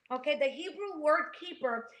keeper, Okay, the Hebrew word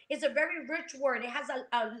keeper is a very rich word. It has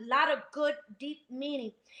a lot of good, deep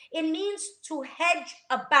meaning. It means to hedge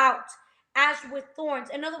about, as with thorns.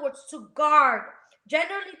 In other words, to guard,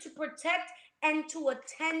 generally to protect and to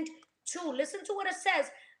attend to. Listen to what it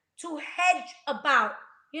says, to hedge about.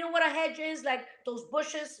 You know what a hedge is? Like those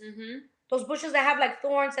bushes. Mm-hmm. Those bushes that have like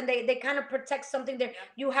thorns and they kind of protect something there. Yep.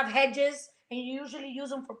 You have hedges and you usually use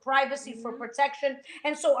them for privacy, for Mm-hmm. protection.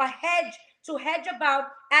 And so a hedge, to hedge about,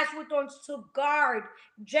 as with thorns, to guard,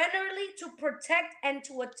 generally to protect and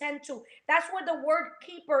to attend to. That's what the word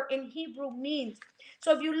keeper in Hebrew means.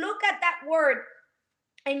 So if you look at that word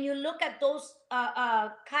and you look at those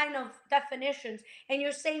kind of definitions, and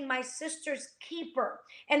you're saying my sister's keeper,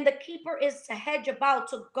 and the keeper is to hedge about,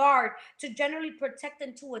 to guard, to generally protect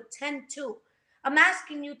and to attend to. I'm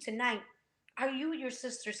asking you tonight, are you your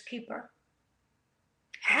sister's keeper?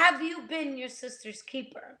 Have you been your sister's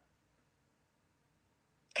keeper?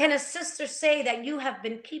 Can a sister say that you have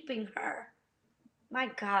been keeping her? My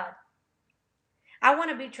God. I want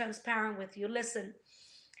to be transparent with you. Listen,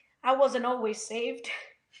 I wasn't always saved.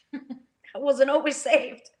 I wasn't always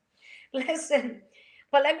saved. Listen,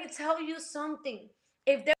 but let me tell you something.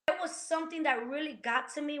 If there was something that really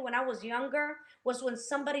got to me when I was younger, was when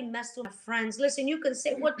somebody messed with my friends. Listen, you can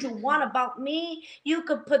say what you want about me. You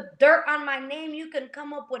could put dirt on my name. You can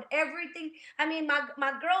come up with everything. I mean,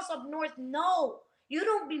 my girls up north know you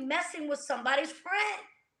don't be messing with somebody's friend.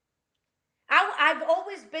 I've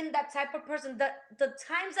always been that type of person. The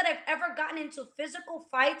times that I've ever gotten into physical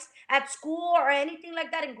fights at school or anything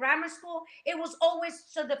like that in grammar school, it was always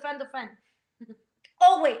to defend a friend.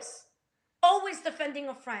 Always. Always defending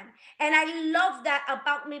a friend. And I love that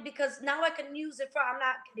about me because now I can use it for, I'm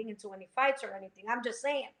not getting into any fights or anything. I'm just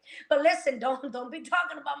saying. But listen, don't be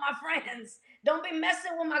talking about my friends. Don't be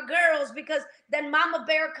messing with my girls, because then Mama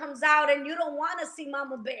Bear comes out and you don't want to see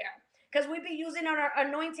Mama Bear, because we be using our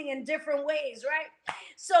anointing in different ways, right?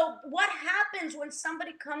 So what happens when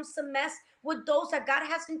somebody comes to mess with those that God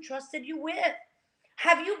has entrusted you with?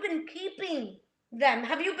 Have you been keeping them?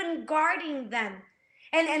 Have you been guarding them?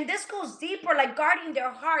 And this goes deeper, like guarding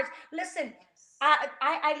their hearts. Listen,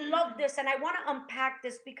 I love this, and I want to unpack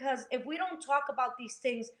this, because if we don't talk about these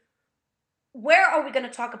things, where are we going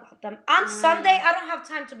to talk about them? On Sunday, I don't have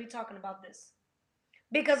time to be talking about this.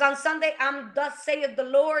 Because on Sunday, I'm thus saith the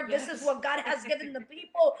Lord. Yes. This is what God has given the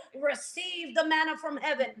people. Receive the manna from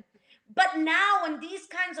heaven. But now in these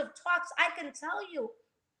kinds of talks, I can tell you,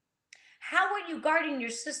 how are you guarding your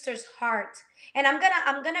sister's heart? And I'm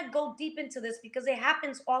gonna go deep into this because it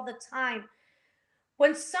happens all the time.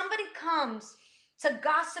 When somebody comes to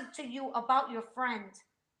gossip to you about your friend,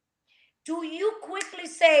 do you quickly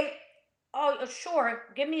say, oh, sure,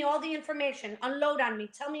 give me all the information, unload on me,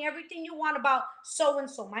 tell me everything you want about so and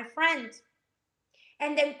so, my friend?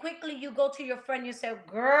 And then quickly you go to your friend, you say,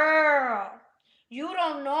 girl, you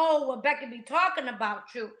don't know what Becky be talking about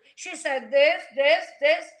you. She said this,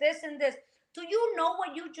 and this. Do you know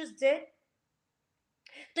what you just did?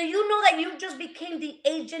 Do you know that you just became the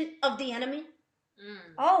agent of the enemy?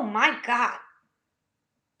 Oh my God.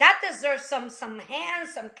 That deserves some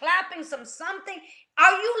hands, some clapping, some something.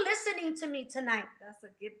 Are you listening to me tonight? That's a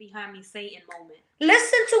get behind me Satan moment.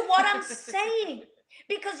 Listen to what I'm saying.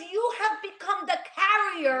 Because you have become the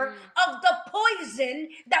carrier of the poison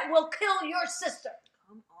that will kill your sister.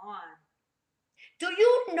 Come on. Do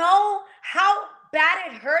you know how bad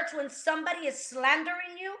it hurts when somebody is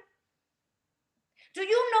slandering you? Do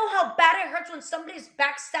you know how bad it hurts when somebody is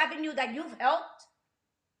backstabbing you that you've helped?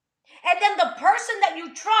 And then the person that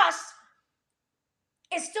you trust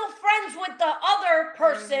is still friends with the other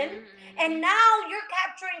person, and now you're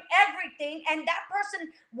capturing everything, and that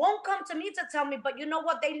person won't come to me to tell me, but you know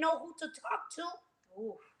what? They know who to talk to.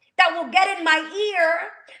 Ooh. That will get in my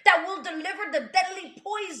ear, that will deliver the deadly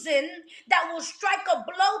poison, that will strike a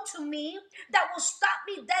blow to me, that will stop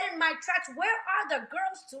me dead in my tracks. Where are the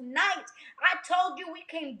girls tonight? I told you we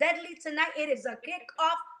came deadly tonight. It is a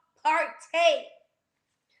kickoff party.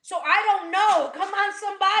 So I don't know. Come on,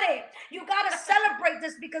 somebody. You got to celebrate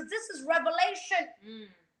this, because this is revelation.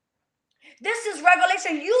 This is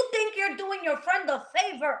revelation. You think you're doing your friend a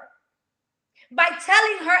favor by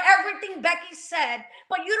telling her everything Becky said,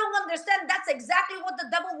 but you don't understand that's exactly what the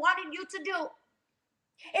devil wanted you to do.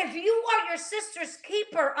 If you are your sister's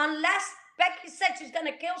keeper, unless Becky said she's going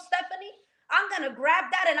to kill Stephanie, I'm going to grab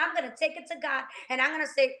that and I'm going to take it to God. And I'm going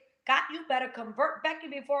to say, God, you better convert Becky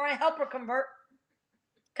before I help her convert.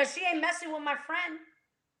 Because she ain't messing with my friend.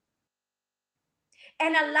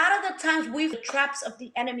 And a lot of the times we fall into the traps of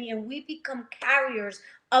the enemy and we become carriers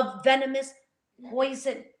of venomous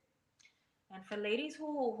poison. And for ladies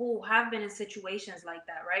who have been in situations like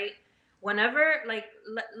that, right? Whenever, like,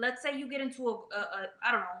 let's say you get into a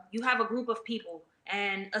I don't know, you have a group of people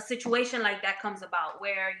and a situation like that comes about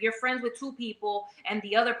where you're friends with two people and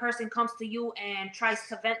the other person comes to you and tries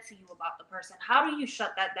to vent to you about the person. How do you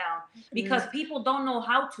shut that down? Because people don't know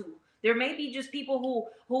how to. There may be just people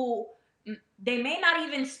who they may not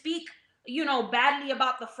even speak, badly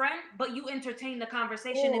about the friend, but you entertain the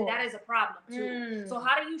conversation. Ooh. And that is a problem too. So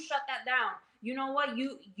how do you shut that down? You know what?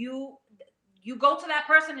 You go to that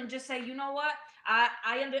person and just say, you know what?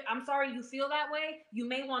 I'm sorry you feel that way. You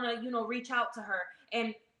may want to, reach out to her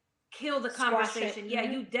and kill the conversation. Yeah,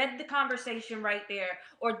 you dead the conversation right there,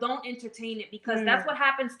 or don't entertain it, because that's what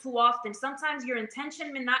happens too often. Sometimes your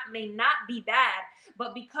intention may not be bad,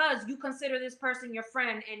 but because you consider this person your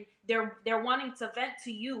friend and they're wanting to vent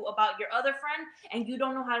to you about your other friend and you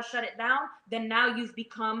don't know how to shut it down, then now you've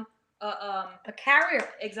become a carrier.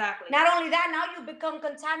 Exactly. Not only that, now you become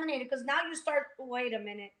contaminated, because now you start, wait a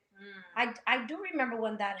minute. I do remember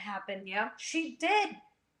when that happened. Yeah. She did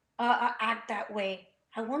act that way.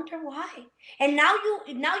 I wonder why. And now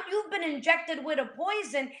you've been injected with a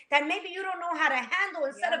poison that maybe you don't know how to handle.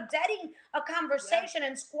 Instead of deading a conversation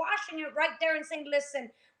and squashing it right there and saying,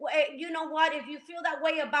 listen, you know what? If you feel that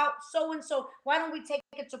way about so and so, why don't we take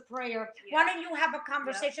it to prayer? Why don't you have a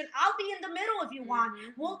conversation? I'll be in the middle if you want.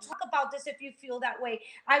 We'll talk about this if you feel that way.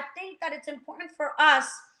 I think that it's important for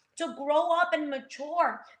us to grow up and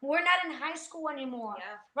mature. We're not in high school anymore,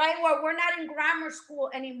 right? We're not in grammar school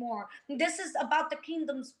anymore. This is about the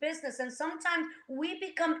kingdom's business, and sometimes we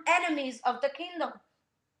become enemies of the kingdom.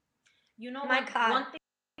 You know, one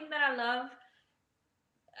thing that I love.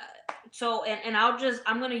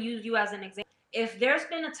 I'm going to use you as an example. If there's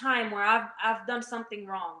been a time where I've done something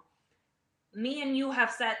wrong, me and you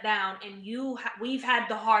have sat down and we've had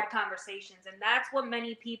the hard conversations, and that's what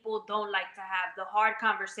many people don't like to have, the hard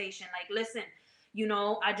conversation. Like, listen,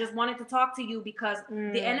 I just wanted to talk to you because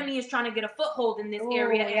the enemy is trying to get a foothold in this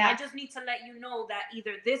area, and I just need to let you know that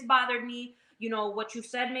either this bothered me, what you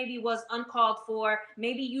said maybe was uncalled for,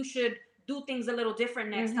 maybe you should do things a little different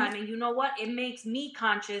next time, and you know what, it makes me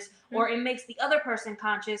conscious, or it makes the other person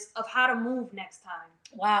conscious of how to move next time.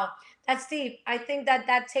 Wow, that's deep. I think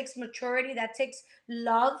that takes maturity, that takes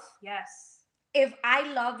love. Yes. If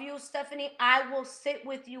I love you, Stephanie, I will sit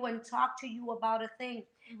with you and talk to you about a thing.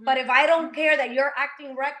 But if I don't care that you're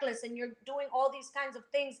acting reckless and you're doing all these kinds of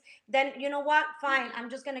things, then you know what? Fine, I'm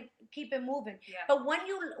just gonna keep it moving. But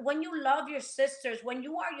when you love your sisters, when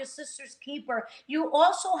you are your sister's keeper, you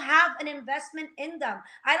also have an investment in them.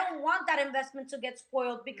 I don't want that investment to get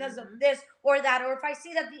spoiled because of this or that. Or if I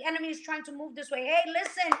see that the enemy is trying to move this way, hey,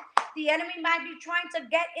 listen, the enemy might be trying to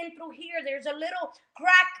get in through here. There's a little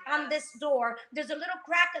crack on this door. There's a little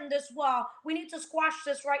crack in this wall. We need to squash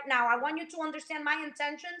this right now. I want you to understand my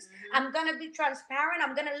intentions. I'm going to be transparent.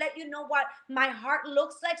 I'm going to let you know what my heart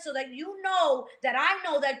looks like, so that you know that I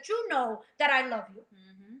know that you know that I love you.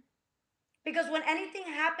 Because when anything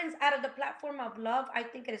happens out of the platform of love, I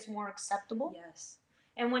think it is more acceptable. Yes.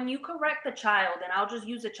 And when you correct the child, and I'll just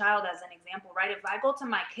use a child as an example, right? If I go to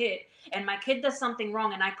my kid and my kid does something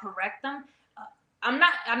wrong and I correct them,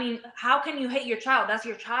 how can you hate your child? That's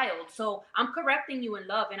your child. So I'm correcting you in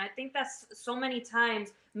love. And I think that's so many times,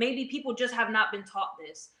 maybe people just have not been taught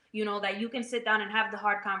this, that you can sit down and have the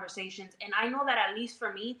hard conversations. And I know that, at least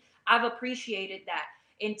for me, I've appreciated that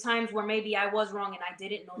in times where maybe I was wrong and I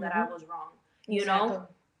didn't know that I was wrong, you know?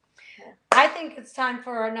 I think it's time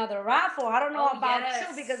for another raffle. I don't know about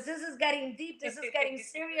you, because this is getting deep. This is getting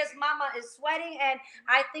serious. Mama is sweating, and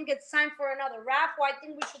I think it's time for another raffle. I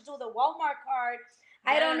think we should do the Walmart card.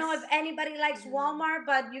 I don't know if anybody likes Walmart,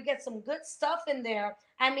 but you get some good stuff in there.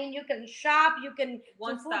 I mean, you can shop, you can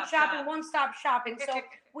do food shopping, one-stop shopping. So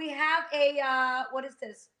we have a, what is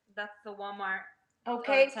this? That's the Walmart.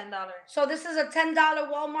 Okay. $10. So this is a $10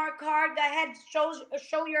 Walmart card. Go ahead,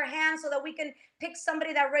 show your hand so that we can pick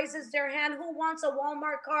somebody that raises their hand. Who wants a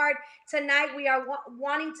Walmart card tonight? We are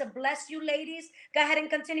wanting to bless you, ladies. Go ahead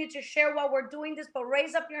and continue to share while we're doing this, but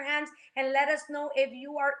raise up your hands and let us know if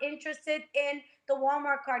you are interested in the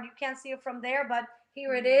Walmart card. You can't see it from there, but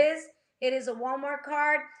here it is. It is a Walmart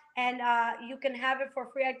card, and you can have it for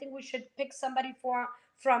free. I think we should pick somebody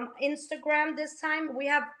from Instagram this time. We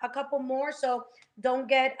have a couple more, so don't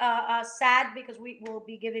get sad, because we will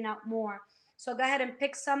be giving out more. So go ahead and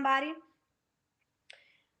pick somebody.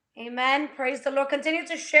 Amen. Praise the Lord. Continue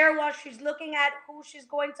to share while she's looking at who she's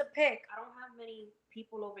going to pick. I don't have many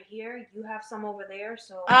people over here. You have some over there,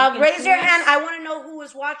 so raise your hand. I want to know who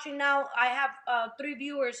is watching now. I have 3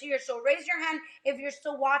 viewers here, so raise your hand if you're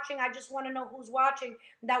still watching. I just want to know who's watching.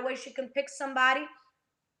 That way she can pick somebody.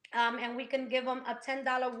 And we can give them a $10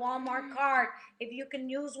 Walmart card if you can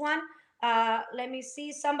use one. Let me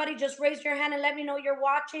see. Somebody just raise your hand and let me know you're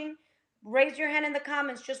watching. Raise your hand in the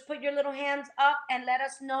comments. Just put your little hands up and let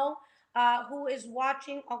us know who is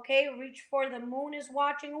watching. Okay, Reach for the Moon is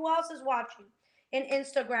watching. Who else is watching in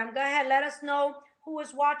Instagram? Go ahead, let us know who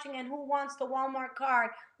is watching and who wants the Walmart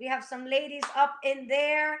card. We have some ladies up in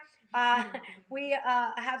there. We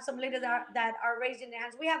have some ladies that are raising their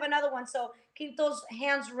hands. We have another one, so keep those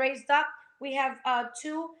hands raised up. We have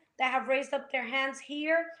two that have raised up their hands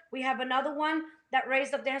here. We have another one that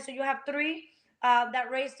raised up their hands. So you have three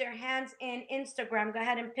that raised their hands in Instagram. Go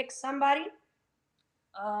ahead and pick somebody.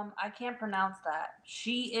 I can't pronounce that.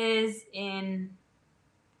 She is in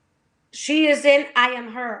I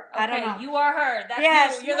Am Her. Okay, I don't know. You are her. That's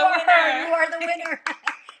yes, You're the winner. Her. You are the winner.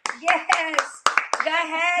 Yes. Go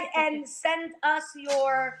ahead and send us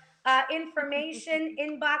your information.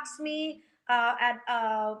 Inbox me at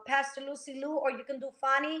Pastor Lucy Lou, or you can do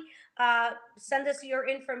Fanny. Send us your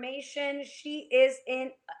information. She is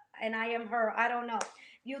in, and I Am Her. I don't know.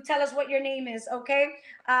 You tell us what your name is, okay?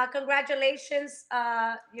 Congratulations.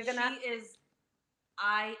 You're gonna. She is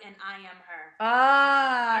I, and I am her.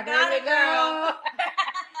 Ah, there you go.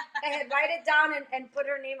 Go ahead, write it down and put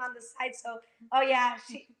her name on the side. So, oh yeah,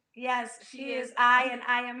 she is I, and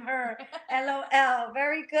I am her. LOL.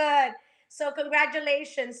 Very good. So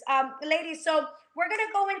congratulations, ladies. So we're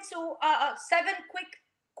gonna go into 7 quick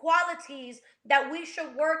qualities that we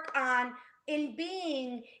should work on in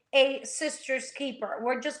being a sister's keeper.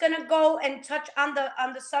 We're just gonna go and touch on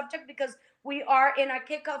the subject because we are in our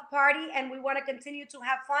kickoff party and we want to continue to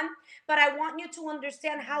have fun. But I want you to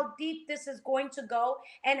understand how deep this is going to go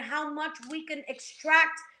and how much we can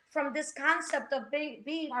extract from this concept of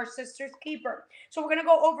being our sister's keeper. So we're going to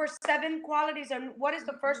go over 7 qualities. And what is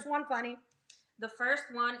the first one, Fanny? The first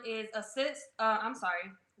one is assist. I'm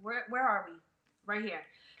sorry. Where are we? Right here.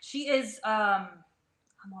 She is. I'm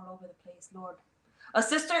all over the place, Lord. A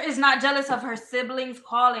sister is not jealous of her siblings'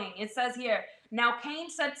 calling. It says here, now Cain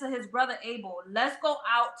said to his brother Abel, let's go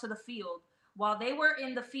out to the field. While they were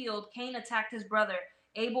in the field, Cain attacked his brother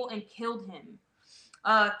Abel and killed him.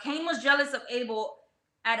 Cain was jealous of Abel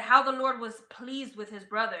at how the Lord was pleased with his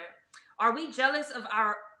brother. Are we jealous of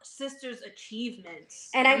our sister's achievements?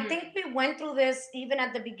 And I think we went through this even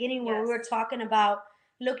at the beginning where we were talking about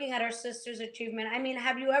looking at our sister's achievement. I mean,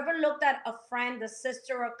 have you ever looked at a friend, a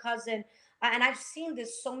sister, or cousin? And I've seen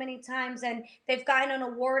this so many times, and they've gotten an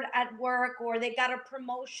award at work, or they got a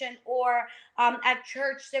promotion, or at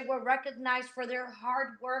church they were recognized for their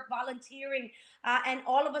hard work, volunteering, and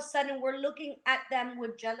all of a sudden we're looking at them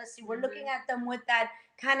with jealousy. We're looking at them with that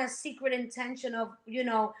kind of secret intention of,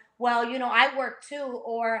 well, I work too,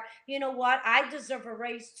 or you know what, I deserve a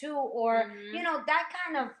raise too, or that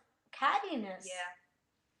kind of cattiness. Yeah.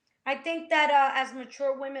 I think that as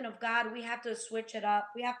mature women of God, we have to switch it up.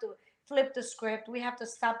 We have to flip the script. We have to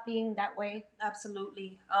stop being that way.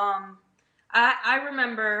 Absolutely. I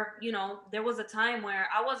remember, there was a time where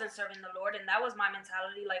I wasn't serving the Lord, and that was my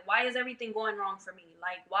mentality. Like, why is everything going wrong for me?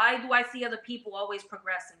 Like, why do I see other people always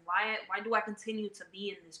progressing? Why do I continue to be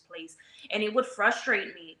in this place? And it would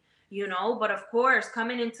frustrate me, But of course,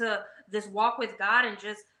 coming into this walk with God and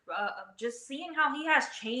just seeing how He has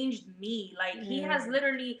changed me, like He has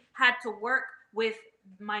literally had to work with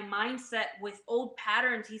my mindset, with old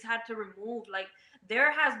patterns He's had to remove. Like,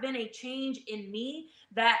 there has been a change in me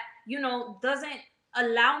that doesn't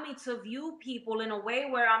allow me to view people in a way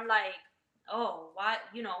where I'm like, oh, why,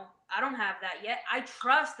 I don't have that yet. I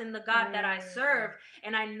trust in the God that I serve,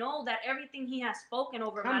 and I know that everything He has spoken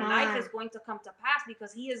over my life is going to come to pass,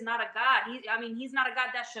 because He is not a God. He's not a God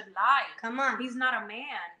that should lie. Come on. He's not a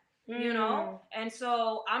man. And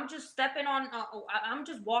so I'm just stepping on, I'm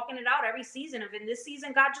just walking it out every season. If in this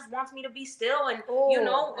season, God just wants me to be still and,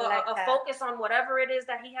 focus on whatever it is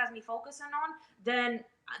that He has me focusing on, then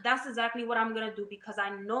that's exactly what I'm going to do, because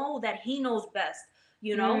I know that He knows best,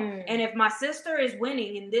 and if my sister is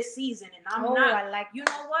winning in this season and I'm not, you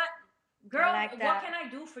know what? Girl, what can I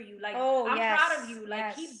do for you? Like, I'm proud of you.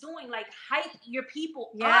 Like, keep doing, like, hype your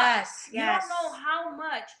people up. You don't know how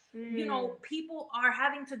much, people are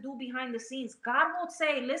having to do behind the scenes. God will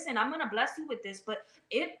say, listen, I'm going to bless you with this, but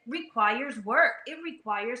it requires work. It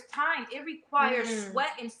requires time. It requires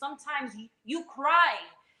sweat. And sometimes you cry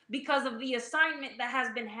because of the assignment that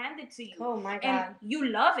has been handed to you. Oh my God. And you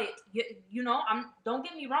love it. Don't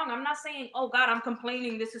get me wrong. I'm not saying, oh God, I'm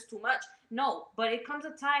complaining, this is too much. No, but it comes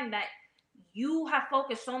a time that you have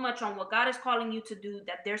focused so much on what God is calling you to do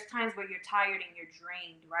that there's times where you're tired and you're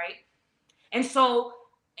drained, right? And so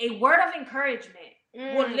a word of encouragement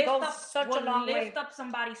will lift goes up such a long way.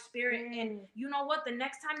 somebody's spirit. And you know what, the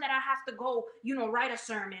next time that I have to go, write a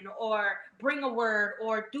sermon or bring a word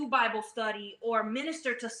or do Bible study or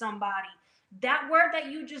minister to somebody, that word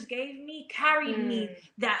that you just gave me carried me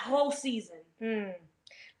that whole season.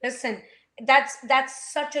 Listen,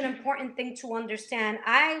 that's such an important thing to understand.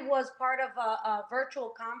 I was part of a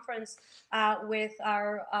virtual conference with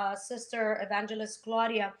our sister evangelist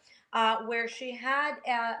Claudia, where she had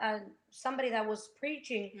somebody that was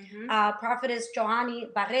preaching, prophetess Johanny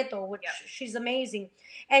Barreto, which she's amazing,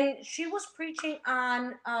 and she was preaching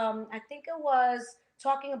on I think it was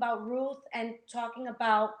talking about Ruth and talking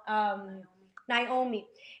about Naomi.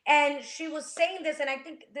 And she was saying this, and I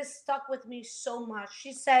think this stuck with me so much.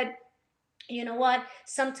 She said, you know what?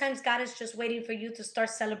 Sometimes God is just waiting for you to start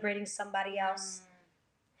celebrating somebody else.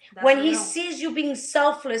 When he sees you being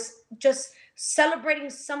selfless, just celebrating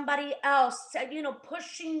somebody else,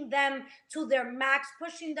 pushing them to their max,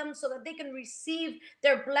 pushing them so that they can receive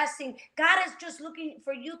their blessing. God is just looking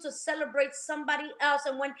for you to celebrate somebody else.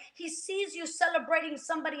 And when he sees you celebrating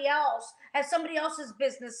somebody else at somebody else's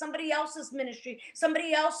business, somebody else's ministry,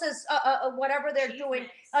 somebody else's whatever they're doing,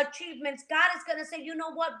 achievements, God is going to say, you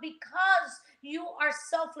know what? Because you are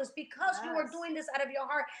selfless, because you are doing this out of your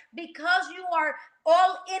heart, because you are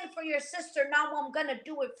all in for your sister, now I'm gonna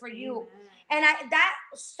do it for you. And that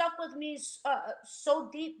stuck with me so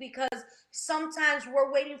deep, because sometimes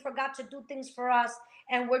we're waiting for God to do things for us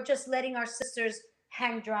and we're just letting our sisters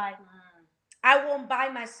hang dry. I won't buy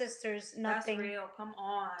my sisters nothing. That's real. Come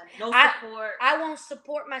on. No support. I won't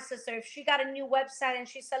support my sister. If she got a new website and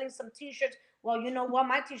she's selling some t-shirts, well, you know what?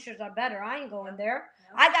 My t-shirts are better. I ain't going there.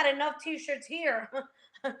 I got enough t-shirts here.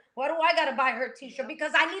 Why do I got to buy her t-shirt?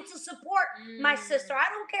 Because I need to support my sister. I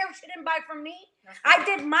don't care if she didn't buy from me. I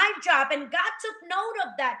did my job, and God took note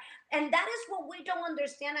of that. And that is what we don't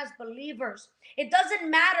understand as believers. It doesn't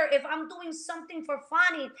matter if I'm doing something for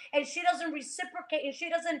Fanny and she doesn't reciprocate and she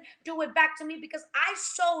doesn't do it back to me, because I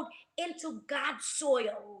sowed into God's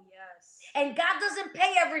soil. Oh, yes. And God doesn't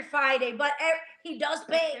pay every Friday, but he does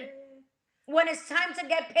pay. When it's time to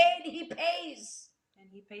get paid, he pays. And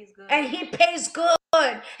he pays good. And he pays good.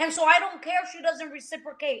 And so I don't care if she doesn't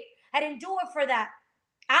reciprocate. I didn't do it for that.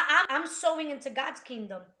 I'm sowing into God's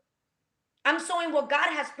kingdom. I'm sowing what God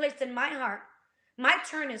has placed in my heart. My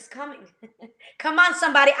turn is coming. Come on,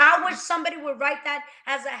 somebody. I wish somebody would write that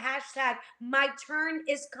as a hashtag. My turn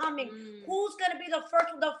is coming. Who's going to be the first?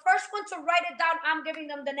 The first one to write it down, I'm giving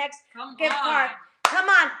them the next gift card. Come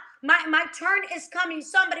on. My turn is coming.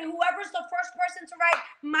 Somebody, whoever's the first person to write,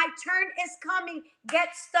 my turn is coming,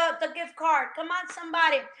 gets the gift card. Come on,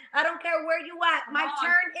 somebody. I don't care where you at. My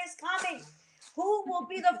turn is coming. Who will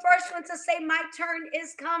be the first one to say, my turn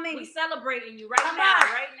is coming? We're celebrating you right now.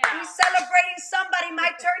 We're celebrating somebody. My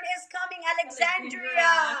turn is coming,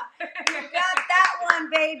 Alexandria. You got that one,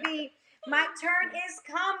 baby. My turn is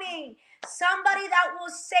coming. Somebody that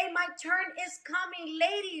will say, my turn is coming.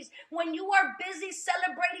 Ladies, when you are busy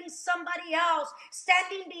celebrating somebody else,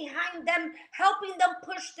 standing behind them, helping them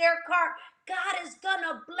push their cart, God is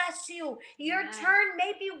gonna bless you. Your turn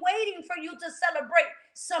may be waiting for you to celebrate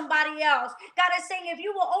somebody else. God is saying, if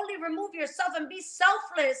you will only remove yourself and be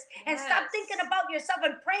selfless and stop thinking about yourself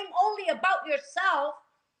and praying only about yourself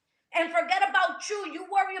and forget about you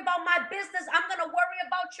worry about my business, I'm gonna worry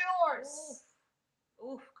about yours.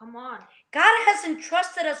 Ooh, come on. God has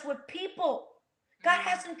entrusted us with people. God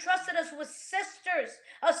has entrusted us with sisters,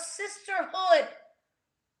 a sisterhood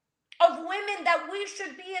of women that we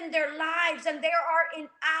should be in their lives, and they are in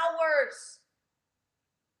ours.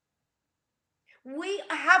 We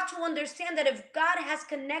have to understand that if God has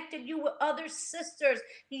connected you with other sisters,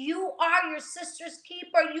 you are your sister's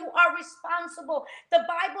keeper. You are responsible. The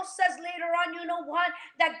Bible says later on, you know what?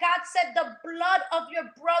 That God said the blood of your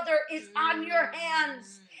brother is on your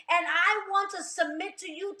hands. And I want to submit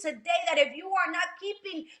to you today that if you are not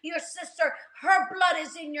keeping your sister, her blood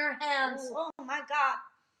is in your hands. Oh my God.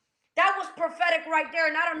 That was prophetic right there.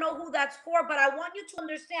 And I don't know who that's for, but I want you to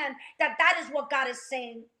understand that that is what God is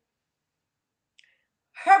saying.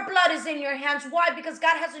 Her blood is in your hands. Why? Because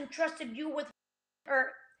God has entrusted you with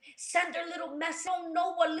her. Send her little message. Don't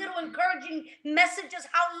know what little encouraging messages,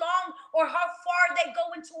 how long or how far they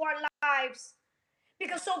go into our lives.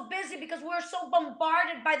 Because so busy, because we're so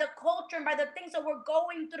bombarded by the culture and by the things that we're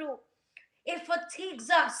going through. It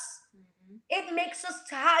fatigues us. It makes us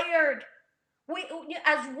tired. We,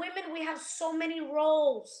 as women, we have so many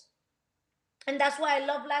roles. And that's why I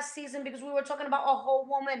love last season, because we were talking about a whole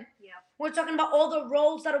woman. Yeah. We're talking about all the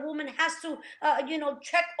roles that a woman has to,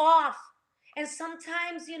 check off. And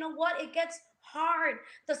sometimes, you know what? It gets hard.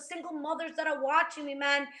 The single mothers that are watching me,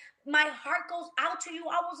 man, my heart goes out to you.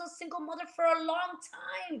 I was a single mother for a long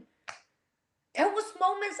time. There was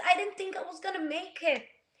moments I didn't think I was going to make it.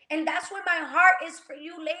 And that's where my heart is for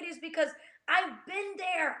you ladies, because I've been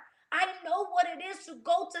there. I know what it is to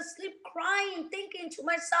go to sleep crying, thinking to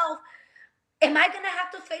myself, am I going to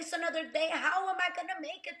have to face another day? How am I going to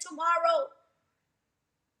make it tomorrow?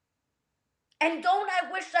 And don't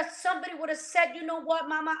I wish that somebody would have said, you know what,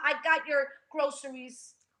 mama, I got your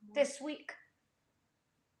groceries this week.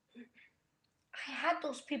 I had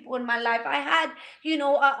those people in my life. I had,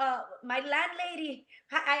 my landlady.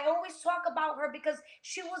 I always talk about her because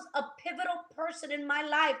she was a pivotal person in my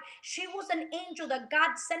life. She was an angel that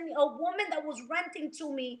God sent me, a woman that was renting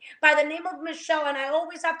to me by the name of Michelle. And I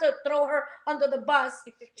always have to throw her under the bus.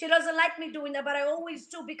 She doesn't like me doing that, but I always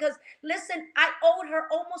do because, listen, I owed her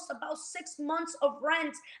almost about 6 months of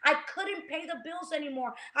rent. I couldn't pay the bills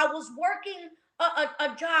anymore. I was working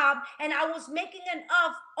a job and I was making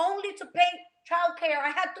enough only to pay childcare. I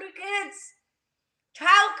had 3 kids.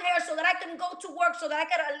 Childcare so that I can go to work, so that I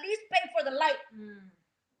could at least pay for the light.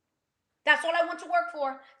 That's all I went to work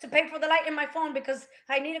for, to pay for the light in my phone because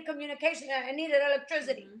I needed communication and I needed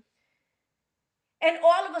electricity. And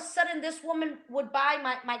all of a sudden, this woman would buy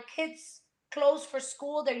my kids' clothes for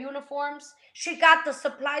school, their uniforms. She got the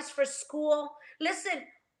supplies for school. Listen,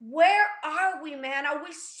 where are we, man? Are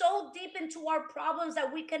we so deep into our problems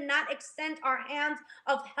that we cannot extend our hand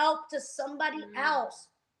of help to somebody else?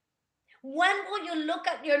 When will you look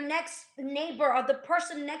at your next neighbor or the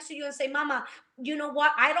person next to you and say, mama, you know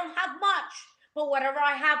what? I don't have much, but whatever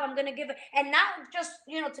I have, I'm going to give it. And not just,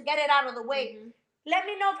 to get it out of the way. Let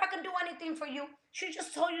me know if I can do anything for you. She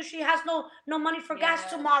just told you she has no money for gas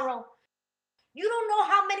tomorrow. You don't know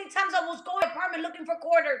how many times I was going to the apartment looking for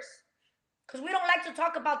quarters. Because we don't like to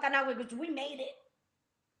talk about that now because we made it.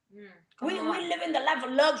 We live in the life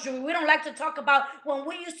of luxury. We don't like to talk about when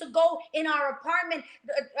we used to go in our apartment,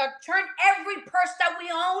 turn every purse that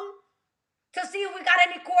we own to see if we got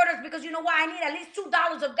any quarters, because you know what? I need at least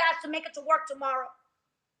 $2 of gas to make it to work tomorrow.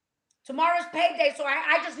 Tomorrow's payday, so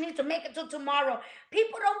I just need to make it till tomorrow.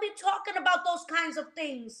 People don't be talking about those kinds of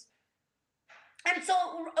things. And so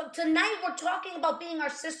tonight we're talking about being our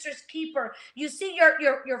sister's keeper. You see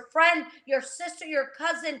your friend, your sister, your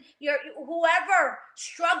cousin, your whoever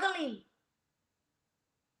struggling.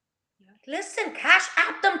 Listen, cash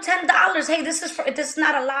app them $10. Hey, this is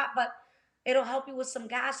not a lot, but it'll help you with some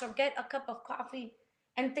gas, or get a cup of coffee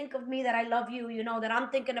and think of me, that I love you, that I'm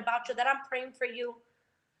thinking about you, that I'm praying for you.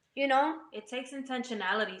 It takes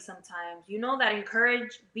intentionality sometimes. That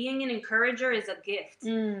being an encourager is a gift.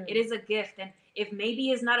 It is a gift. And if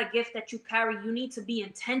maybe it's not a gift that you carry, you need to be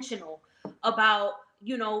intentional about,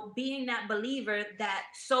 being that believer that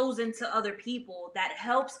sows into other people, that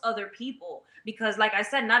helps other people. Because like I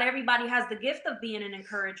said, not everybody has the gift of being an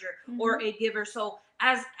encourager or a giver. So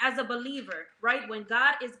as a believer, right, when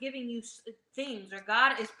God is giving you things, or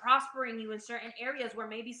God is prospering you in certain areas where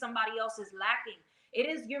maybe somebody else is lacking, it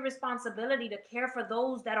is your responsibility to care for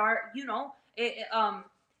those that are,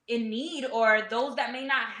 in need, or those that may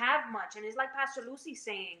not have much. And it's like Pastor Lucy's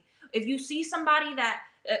saying, if you see somebody that,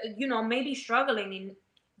 maybe struggling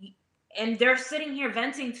and they're sitting here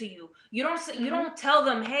venting to you, you don't tell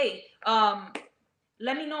them, hey,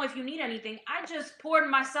 let me know if you need anything. I just poured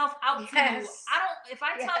myself out to you. If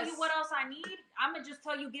I tell you what else I need, I'm going to just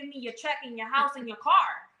tell you, give me your check and your house and your car.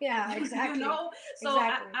 Yeah, exactly. So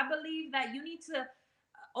exactly. I believe that you need to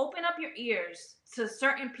open up your ears to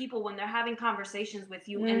certain people when they're having conversations with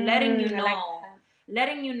you, and letting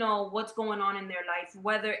you know what's going on in their life,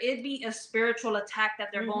 whether it be a spiritual attack that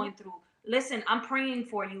they're going through. Listen, I'm praying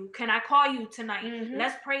for you. Can I call you tonight?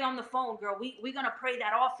 Let's pray on the phone, girl. We're going to pray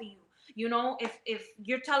that off of you. If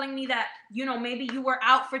you're telling me that, maybe you were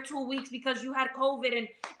out for 2 weeks because you had COVID, and,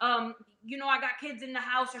 I got kids in the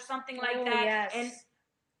house or something like that. Yes. And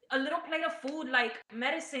a little plate of food, like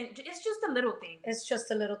medicine, it's just a little thing. It's just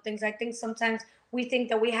the little things. I think sometimes we think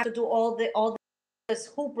that we have to do all this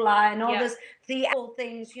hoopla and all this theatrical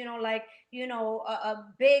things,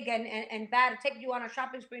 big and bad, take you on a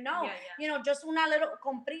shopping spree. No, just una little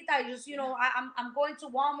comprita. Just I'm going to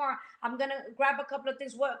Walmart. I'm gonna grab a couple of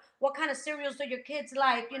things. What kind of cereals do your kids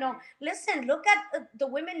like? Listen, look at the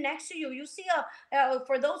women next to you. You see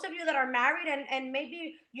for those of you that are married and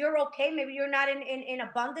maybe you're okay, maybe you're not in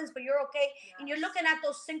abundance, but you're okay, and you're looking at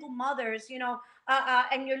those single mothers,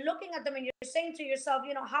 and you're looking at them and you're saying to yourself,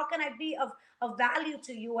 how can I be of value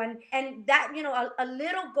to you? And that, a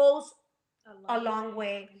little goes a long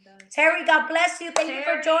way. Terry, God bless you. Thank you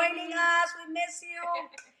for joining us. We miss you.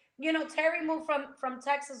 You know, Terry moved from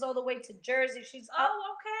Texas all the way to Jersey. She's up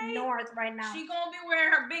okay. north right now. She gonna be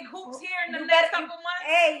wearing her big hoops here in the You next better, couple months.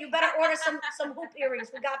 hey, you better order some hoop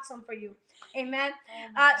earrings. We got some for you. Amen.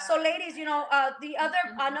 So, ladies, you know,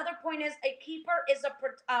 another point is a keeper is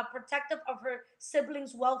protective of her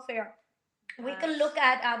siblings' welfare. We can look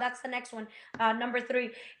at that's the next one, number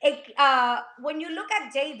 3. When you look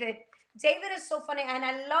at David is so funny, and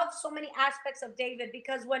I love so many aspects of David,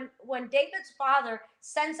 because when David's father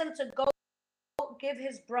sends him to go give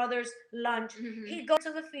his brothers lunch, he goes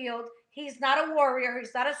to the field. He's not a warrior,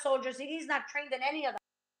 he's not a soldier, he's not trained in any of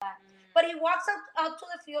that, but he walks out to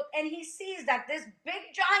the field, and he sees that this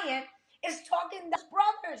big giant is talking to his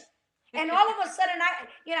brothers. And all of a sudden,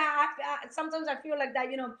 sometimes I feel like that,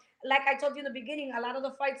 like I told you in the beginning, a lot of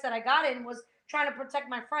the fights that I got in was trying to protect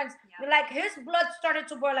my friends. Yeah. Like, his blood started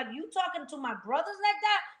to boil. Like, you talking to my brothers like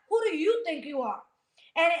that? Who do you think you are?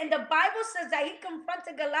 And the Bible says that he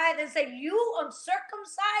confronted Goliath and said, "You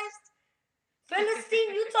uncircumcised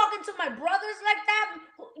Philistine, you talking to my brothers like that?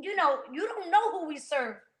 You don't know who we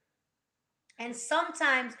serve." And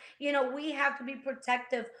sometimes, we have to be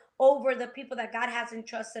protective over the people that God has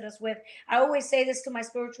entrusted us with. I always say this to my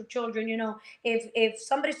spiritual children, if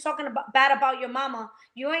somebody's talking bad about your mama,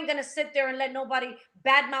 you ain't gonna sit there and let nobody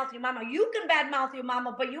badmouth your mama. You can badmouth your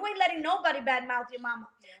mama, but you ain't letting nobody badmouth your mama.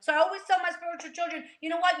 So I always tell my spiritual children, you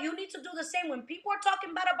know what? You need to do the same. When people are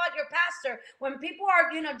talking bad about your pastor, when people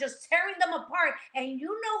are, just tearing them apart, and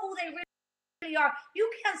you know who they really are,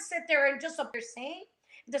 you can't sit there and just saying.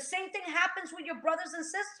 The same thing happens with your brothers and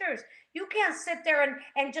sisters. You can't sit there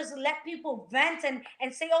and just let people vent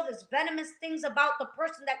and say all these venomous things about the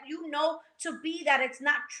person that you know to be that it's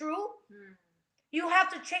not true. You have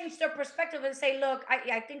to change their perspective and say, look,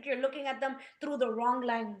 I think you're looking at them through the wrong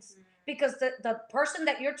lens. Because the person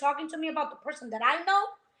that you're talking to me about, the person that I know,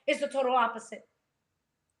 is the total opposite.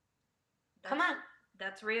 Come on.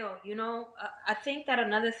 That's real. I think that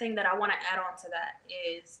another thing that I want to add on to that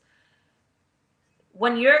is,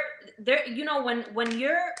 when you're there, when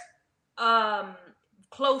you're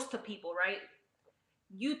close to people, right?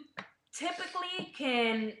 You typically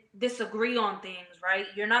can disagree on things, right?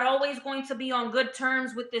 You're not always going to be on good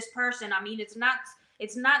terms with this person. I mean, it's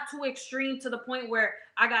not too extreme to the point where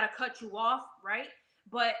I gotta cut you off, right?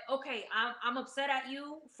 But okay, I'm upset at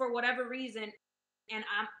you for whatever reason, and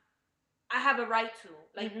I have a right to,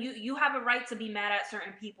 like, you have a right to be mad at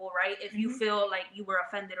certain people, right? If you feel like you were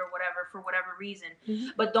offended or whatever, for whatever reason.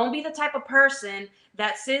 But don't be the type of person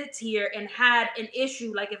that sits here and had an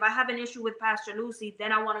issue. Like, if I have an issue with Pastor Lucy,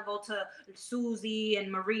 then I want to go to Susie and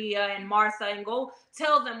Maria and Martha and go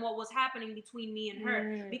tell them what was happening between me and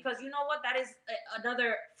her. Because you know what? That is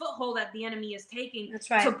another foothold that the enemy is taking. That's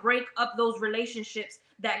right. To break up those relationships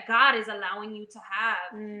that God is allowing you to have,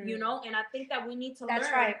 and I think that we need to That's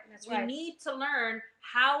learn. right. That's right. We need to learn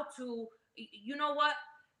how to, you know what?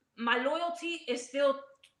 My loyalty is still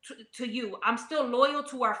to you. I'm still loyal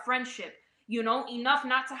to our friendship, enough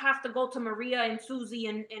not to have to go to Maria and Susie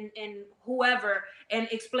and whoever and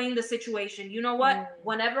explain the situation. You know what?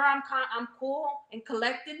 Whenever I'm cool and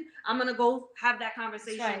collected, I'm going to go have that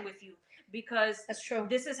conversation with you, because that's true.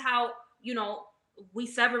 This is how, we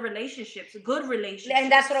sever relationships, good relationships.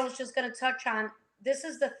 And that's what I was just going to touch on. This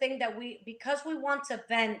is the thing that because we want to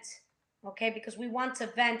vent, okay? Because we want to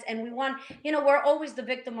vent, and we want, we're always the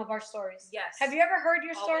victim of our stories. Yes. Have you ever heard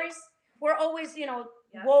your stories? We're always,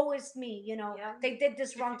 woe is me, they did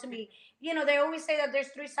this wrong to me. They always say that there's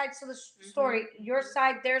 3 sides to the story, your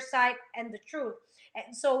side, their side, and the truth.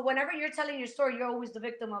 And so whenever you're telling your story, you're always the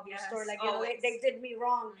victim of your story. Like, they did me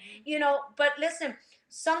wrong, but listen,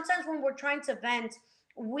 sometimes when we're trying to vent,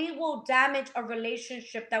 we will damage a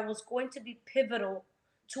relationship that was going to be pivotal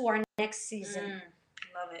to our next season.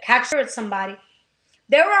 Love it. Capture it, somebody.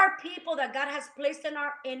 There are people that God has placed in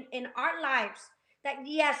our lives that,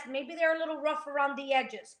 yes, maybe they're a little rough around the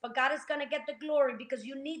edges, but God is going to get the glory, because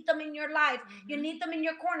you need them in your life. You need them in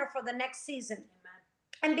your corner for the next season.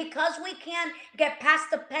 And because we can't get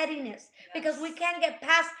past the pettiness, because we can't get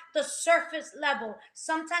past the surface level,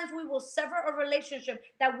 sometimes we will sever a relationship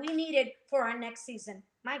that we needed for our next season.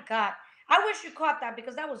 My God. I wish you caught that,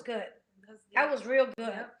 because that was good. That was real good.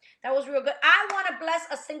 Yep. That was real good. I want to bless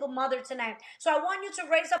a single mother tonight. So I want you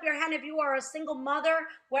to raise up your hand if you are a single mother.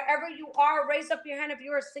 Wherever you are, raise up your hand if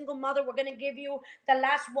you're a single mother. We're going to give you the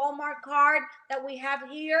last Walmart card that we have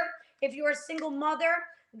here. If you're a single mother,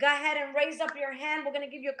 go ahead and raise up your hand. We're going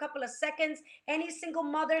to give you a couple of seconds. Any single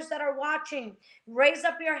mothers that are watching, raise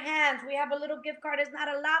up your hands. We have a little gift card. It's not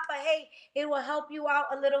a lot, but hey, it will help you out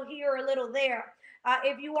a little here, a little there.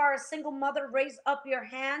 If you are a single mother, raise up your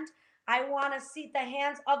hand. I want to see the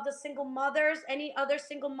hands of the single mothers, any other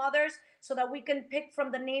single mothers, so that we can pick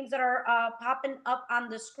from the names that are popping up on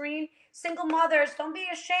the screen. Single mothers, don't be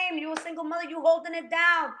ashamed. You a single mother, you holding it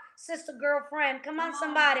down, sister, girlfriend. Come on,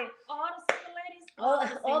 somebody. All the single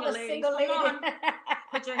ladies. All the single ladies. Come on.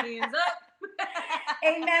 Put your hands up.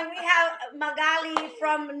 Amen. We have Magali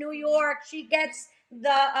from New York. She gets the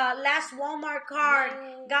last Walmart card.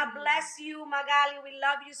 God bless you, Magali. We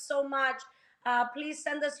love you so much. Please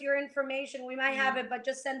send us your information. We might have it, but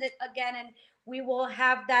just send it again and we will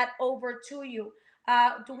have that over to you.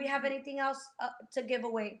 Do we have anything else to give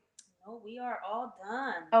away? No, we are all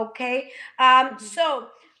done. Okay. So,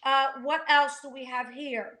 what else do we have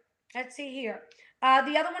here? Let's see here.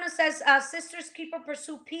 The other one, it says, sisters keep or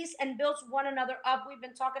pursue peace and builds one another up. We've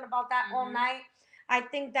been talking about that all night. I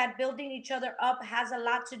think that building each other up has a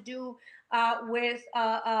lot to do with,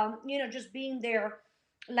 just being there.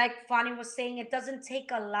 Like Fanny was saying, it doesn't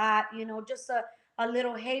take a lot, just a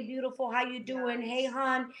little, hey, beautiful, how you doing? Hey,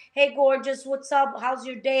 hon. Hey, gorgeous, what's up? How's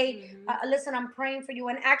your day? Listen, I'm praying for you,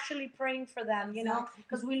 and actually praying for them,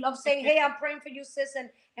 because we love saying, hey, I'm praying for you, sis,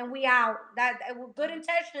 and we out. That were good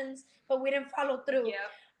intentions, but we didn't follow through.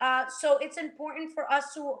 So it's important for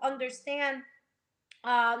us to understand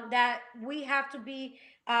that we have to be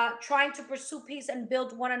trying to pursue peace and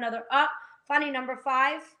build one another up. Funny, number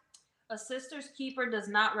 5. A sister's keeper does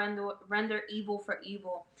not render evil for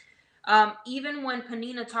evil. Even when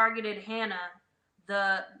Penina targeted Hannah,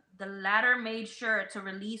 the latter made sure to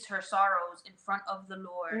release her sorrows in front of the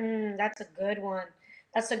Lord. That's a good one.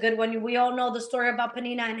 That's a good one. We all know the story about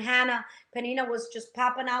Penina and Hannah. Penina was just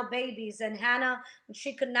popping out babies, and Hannah,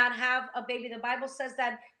 she could not have a baby. The Bible says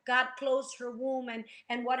that God closed her womb,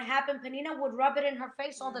 and what happened? Penina would rub it in her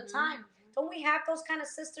face all the time. Don't we have those kind of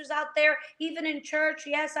sisters out there? Even in church,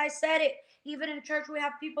 yes, I said it. Even in church, we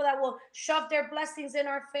have people that will shove their blessings in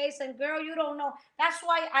our face. And girl, you don't know. That's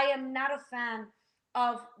why I am not a fan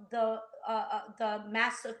of the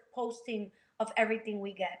massive posting of everything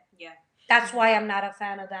we get. Yeah. That's why I'm not a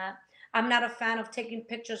fan of that. I'm not a fan of taking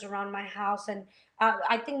pictures around my house, and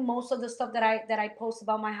I think most of the stuff that I post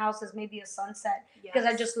about my house is maybe a sunset, because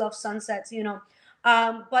I just love sunsets,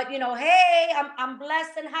 But hey, I'm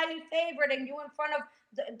blessed and highly favored, and you in front of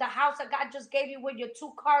the house that God just gave you with your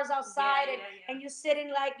 2 cars outside, and you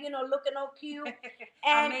sitting like looking all cute. And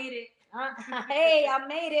I made it. Hey, I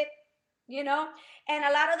made it. And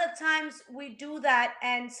a lot of the times we do that,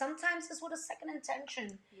 and sometimes it's with a second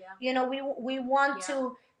intention. We want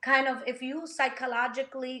to kind of, if you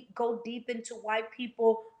psychologically go deep into why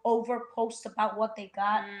people overpost about what they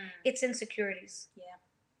got, it's insecurities.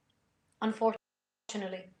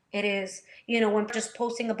 Unfortunately, it is. When just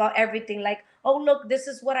posting about everything, like, oh, look, this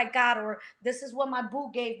is what I got, or this is what my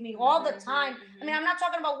boo gave me all the time. I mean, I'm not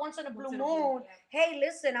talking about once in a blue moon. Hey,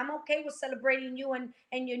 listen, I'm okay with celebrating you and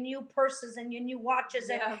your new purses and your new watches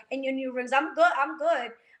and your new rings. I'm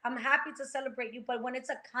good. I'm happy to celebrate you. But when it's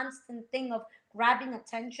a constant thing of grabbing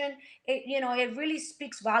attention, it really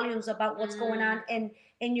speaks volumes about what's going on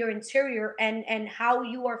in your interior and how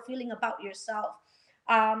you are feeling about yourself.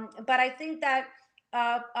 But I think that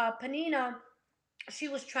Penina, she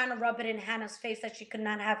was trying to rub it in Hannah's face that she could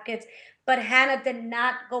not have kids. But Hannah did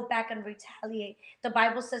not go back and retaliate. The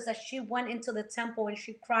Bible says that she went into the temple and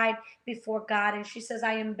she cried before God. And she says,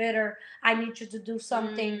 I am bitter. I need you to do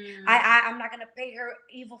something. I'm not going to pay her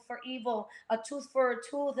evil for evil, a tooth for a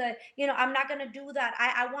tooth. I'm not going to do that.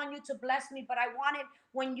 I want you to bless me, but I want it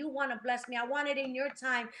when you want to bless me. I want it in your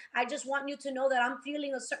time. I just want you to know that I'm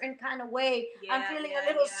feeling a certain kind of way. I'm feeling a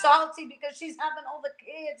little salty because she's having all the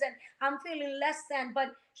kids and I'm feeling less than.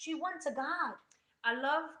 But she went to God. I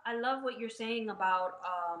love what you're saying about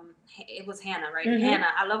it was Hannah, right?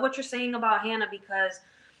 Hannah. I love what you're saying about Hannah because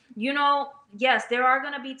yes, there are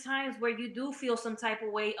going to be times where you do feel some type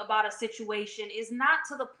of way about a situation. It's not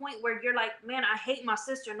to the point where you're like, man, I hate my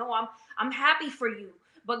sister. No, I'm happy for you.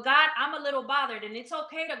 But God, I'm a little bothered, and it's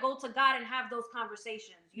okay to go to God and have those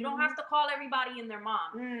conversations. You don't have to call everybody and their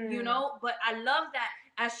mom, but I love that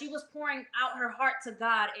as she was pouring out her heart to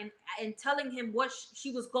God and telling him what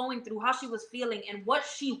she was going through, how she was feeling, and what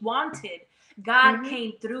she wanted, God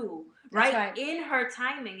came through, right? In her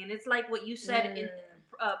timing. And it's like what you said in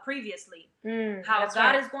previously, how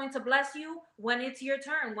God is going to bless you when it's your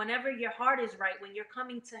turn, whenever your heart is right, when you're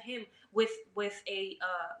coming to him with the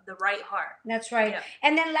right heart. That's right.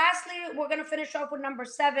 And then lastly, we're going to finish off with number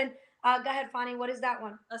 7. Go ahead, Fanny. What is that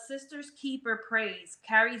one? A sister's keeper prays,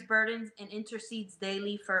 carries burdens, and intercedes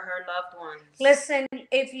daily for her loved ones. Listen,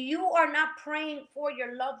 if you are not praying for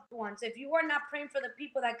your loved ones, if you are not praying for the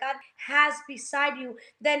people that God has beside you,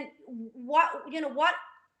 then what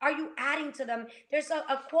are you adding to them? There's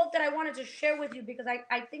a quote that I wanted to share with you because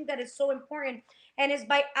I think that is so important, and it's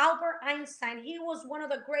by Albert Einstein. He was one of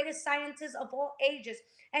the greatest scientists of all ages.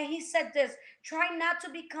 And he said this: try not to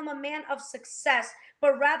become a man of success,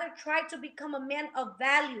 but rather try to become a man of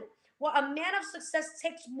value. Well, a man of success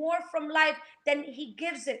takes more from life than he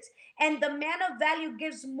gives it, and the man of value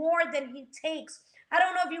gives more than he takes. I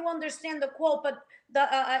don't know if you understand the quote, but the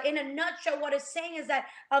in a nutshell, what it's saying is that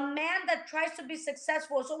a man that tries to be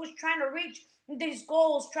successful is always trying to reach these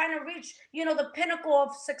goals, trying to reach, the pinnacle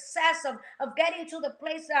of success, of getting to the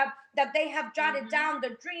place that they have jotted down,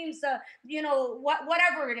 the dreams,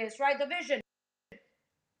 whatever it is, right? The vision.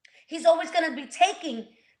 He's always going to be taking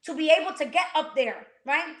to be able to get up there,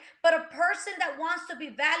 right? But a person that wants to be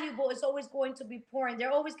valuable is always going to be pouring.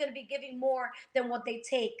 They're always going to be giving more than what they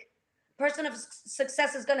take. Person of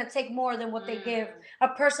success is going to take more than what they give. A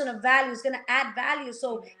person of value is going to add value.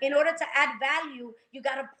 So in order to add value, you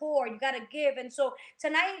got to pour, you got to give. And so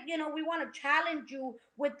tonight, we want to challenge you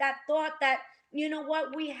with that thought that, you know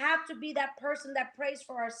what, we have to be that person that prays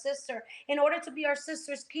for our sister. In order to be our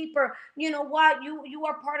sister's keeper, you know what, you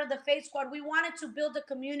are part of the Faith Squad. We wanted to build a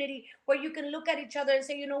community where you can look at each other and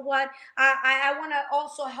say, you know what, I want to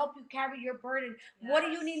also help you carry your burden. Yes. What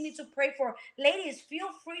do you need me to pray for? Ladies, feel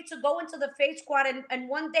free to go into the Faith Squad and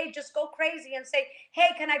one day just go crazy and say,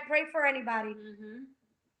 hey, can I pray for anybody?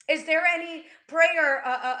 Is there any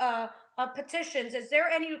prayer petitions? Is there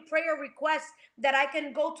any prayer requests that I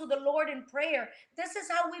can go to the Lord in prayer? This is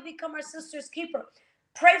how we become our sister's keeper.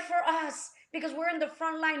 Pray for us because we're in the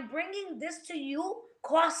front line. Bringing this to you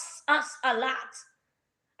costs us a lot.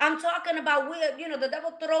 I'm talking about, the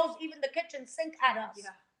devil throws even the kitchen sink at us. Yeah.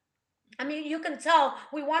 I mean, you can tell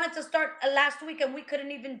we wanted to start last week and we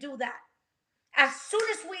couldn't even do that. As soon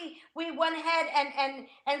as we went ahead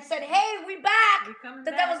and said, hey, we back,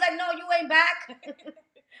 the devil's like, no, you ain't back.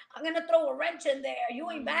 I'm going to throw a wrench in there. You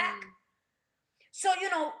ain't back. So,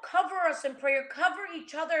 cover us in prayer. Cover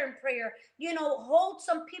each other in prayer. Hold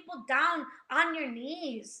some people down on your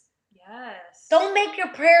knees. Yes. Don't make your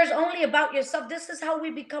prayers only about yourself. This is how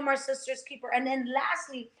we become our sister's keeper. And then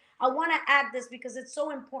lastly, I want to add this because it's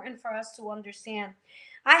so important for us to understand.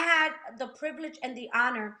 I had the privilege and the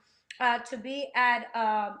honor to be at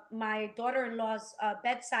my daughter-in-law's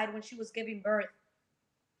bedside when she was giving birth.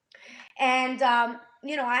 And, I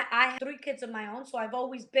have 3 kids of my own, so I've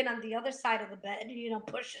always been on the other side of the bed,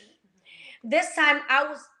 pushing. This time I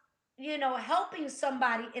was, helping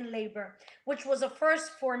somebody in labor, which was a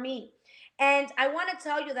first for me. And I want to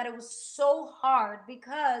tell you that it was so hard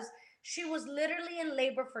because she was literally in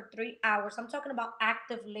labor for 3 hours. I'm talking about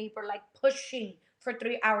active labor, like pushing for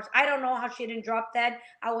 3 hours. I don't know how she didn't drop dead.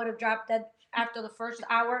 I would have dropped dead after the first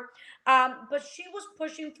hour. But she was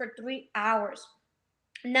pushing for 3 hours.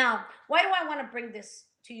 Now, why do I want to bring this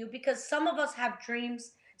to you? Because some of us have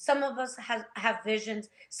dreams. Some of us have visions.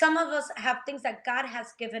 Some of us have things that God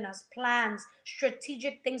has given us, plans,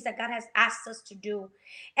 strategic things that God has asked us to do.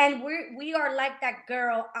 And we are like that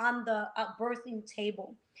girl on the birthing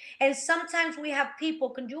table. And sometimes we have people,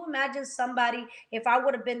 can you imagine somebody, if I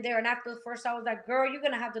would have been there and after the first hour, I was like, girl, you're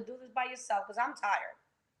going to have to do this by yourself because I'm tired.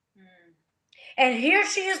 And here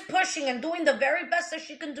she is pushing and doing the very best that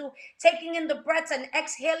she can do, taking in the breaths and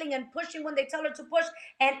exhaling and pushing when they tell her to push.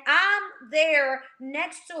 And I'm there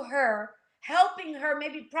next to her, helping her,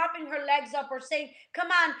 maybe propping her legs up or saying, come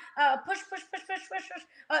on, push, push, push, push, push,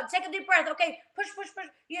 push. Take a deep breath. Okay, push, push, push.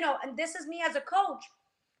 And this is me as a coach.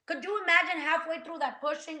 Could you imagine halfway through that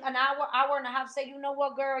pushing, an hour and a half, say, you know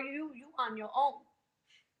what, girl, you on your own.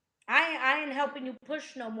 I ain't helping you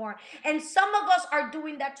push no more. And some of us are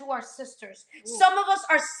doing that to our sisters. Ooh. Some of us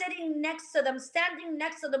are sitting next to them, standing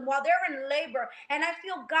next to them while they're in labor. And I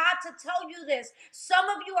feel God to tell you this. Some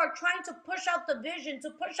of you are trying to push out the vision,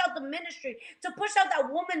 to push out the ministry, to push out that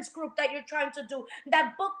women's group that you're trying to do,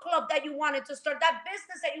 that book club that you wanted to start, that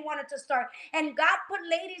business that you wanted to start. And God put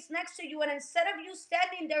ladies next to you. And instead of you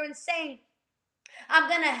standing there and saying, I'm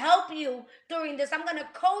going to help you during this. I'm going to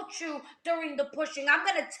coach you during the pushing. I'm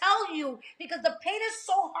going to tell you, because the pain is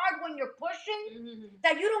so hard when you're pushing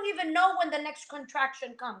that you don't even know when the next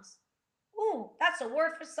contraction comes. Ooh, that's a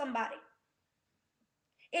word for somebody.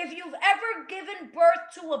 If you've ever given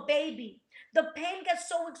birth to a baby, the pain gets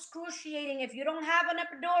so excruciating if you don't have an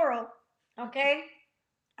epidural, okay?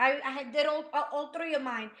 I did all 3 of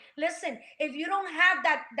mine. Listen, if you don't have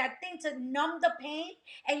that thing to numb the pain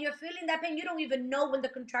and you're feeling that pain, you don't even know when the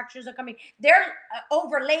contractions are coming. They're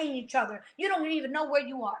overlaying each other. You don't even know where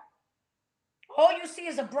you are. All you see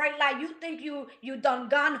is a bright light. You think you done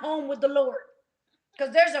gone home with the Lord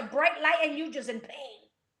because there's a bright light and you just in pain.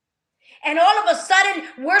 And all of a sudden,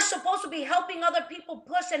 we're supposed to be helping other people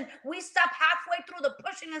push, and we stop halfway through the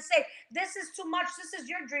pushing and say, this is too much. This is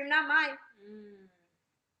your dream, not mine.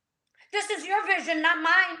 This is your vision, not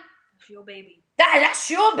mine. That's your baby. That's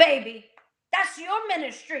your baby. That's your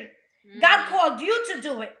ministry. God called you to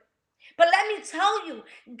do it. But let me tell you,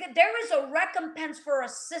 there is a recompense for a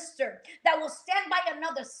sister that will stand by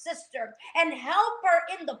another sister and help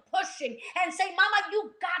her in the pushing and say, Mama,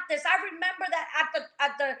 you got this. I remember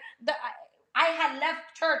that I had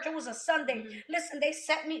left church. It was a Sunday. Listen,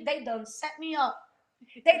 they done set me up.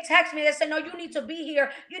 They text me. They said, no, you need to be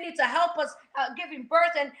here. You need to help us giving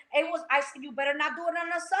birth. And I said, you better not do it on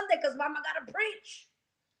a Sunday because Mama got to preach.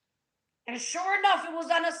 And sure enough, it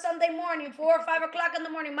was on a Sunday morning, 4 or 5 o'clock in the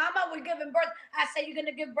morning. Mama, we're giving birth. I said, you're going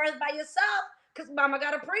to give birth by yourself because Mama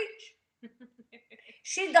got to preach.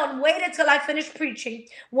 She done waited till I finished preaching.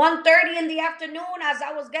 1:30 in the afternoon, as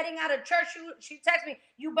I was getting out of church, she texted me,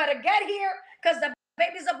 you better get here because the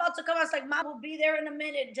baby's about to come. I was like, Mom, we'll be there in a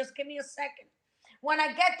minute. Just give me a second. When I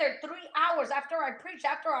get there, 3 hours after I preach,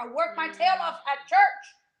 after I work my tail off at church,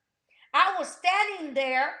 I was standing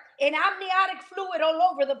there in amniotic fluid all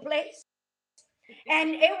over the place. And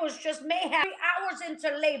it was just mayhem. 3 hours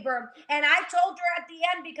into labor. And I told her at the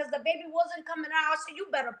end, because the baby wasn't coming out, I said, you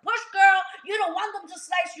better push, girl. You don't want them to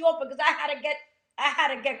slice you open, because I had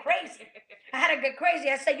to get crazy.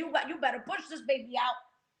 I said, you better push this baby out.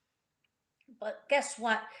 But guess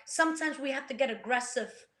what? Sometimes we have to get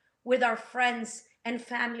aggressive with our friends and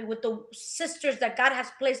family, with the sisters that God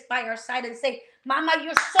has placed by our side, and say, Mama,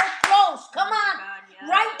 you're so close. Come on. God, yes.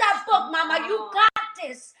 Write that book, Mama. You got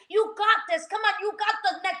this. You got this. Come on. You got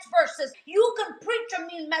the next verses. You can preach a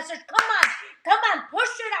mean message. Come on.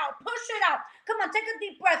 Push it out. Come on. Take a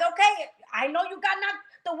deep breath. Okay. I know you got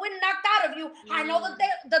the wind knocked out of you. I know that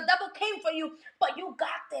the devil came for you, but you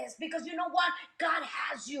got this, because you know what? God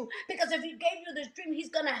has you, because if he gave you this dream, he's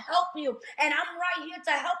going to help you. And I'm right here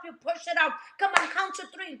to help you push it out. Come on. Count to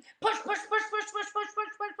 3. Push.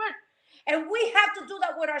 And we have to do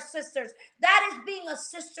that with our sisters. That is being a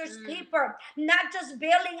sister's keeper, not just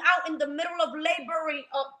bailing out in the middle of laboring.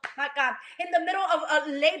 Oh my God, in the middle of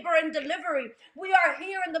labor and delivery. We are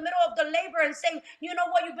here in the middle of the labor and saying, you know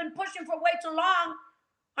what, you've been pushing for way too long.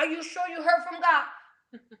 Are you sure you heard from God?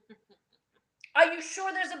 Are you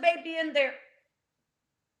sure there's a baby in there?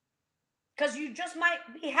 Because you just might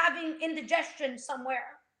be having indigestion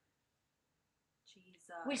somewhere.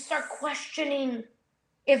 Jesus. We start questioning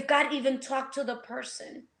if God even talked to the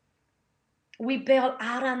person. We bail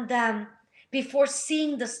out on them before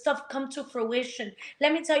seeing the stuff come to fruition.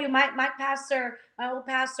 Let me tell you, my old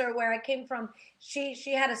pastor where I came from,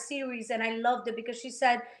 she had a series, and I loved it, because she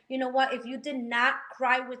said, you know what, if you did not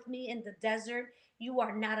cry with me in the desert, you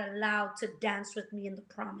are not allowed to dance with me in the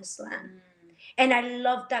promised land. And I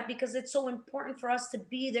love that, because it's so important for us to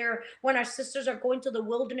be there when our sisters are going to the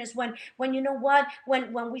wilderness, when you know what,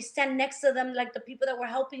 when we stand next to them, like the people that were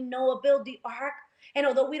helping Noah build the ark. And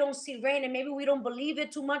although we don't see rain, and maybe we don't believe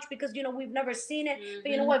it too much because, we've never seen it.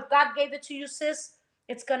 But you know what? If God gave it to you, sis,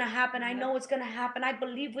 it's going to happen. I know it's going to happen. I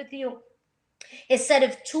believe with you. It said,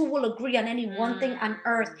 if two will agree on any one thing on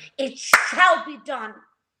earth, it shall be done.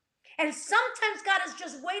 And sometimes God is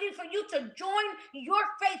just waiting for you to join your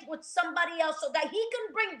faith with somebody else so that he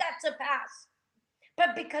can bring that to pass.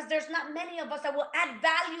 But because there's not many of us that will add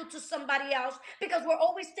value to somebody else, because we're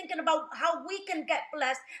always thinking about how we can get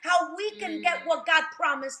blessed, how we can get what God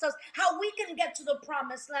promised us, how we can get to the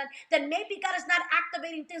promised land, then maybe God is not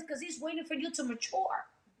activating things because he's waiting for you to mature.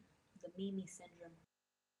 The Mimi syndrome.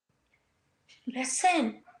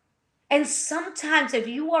 Listen. And sometimes if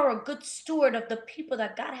you are a good steward of the people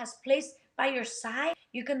that God has placed by your side,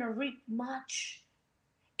 you're going to reap much.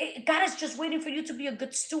 God is just waiting for you to be a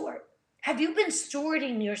good steward. Have you been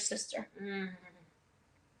stewarding your sister?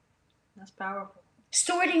 That's powerful.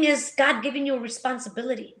 Stewarding is God giving you a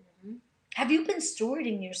responsibility. Have you been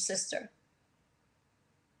stewarding your sister?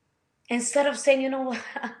 Instead of saying, you know what,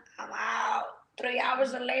 I'm out. 3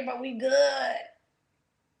 hours of labor, we good.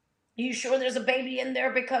 You sure there's a baby in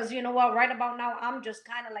there? Because you know what, right about now, I'm just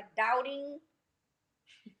kind of like doubting.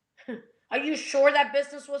 Are you sure that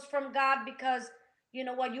business was from God? Because you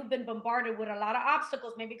know what, you've been bombarded with a lot of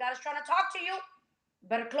obstacles. Maybe God is trying to talk to you.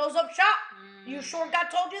 Better close up shop. You sure God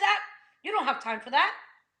told you that? You don't have time for that.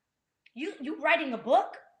 You writing a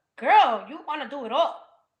book? Girl, you want to do it all.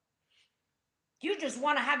 You just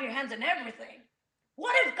want to have your hands in everything.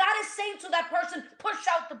 What if God is saying to that person, push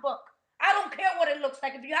out the book? I don't care what it looks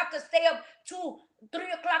like. If you have to stay up 2, 3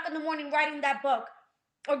 o'clock in the morning writing that book,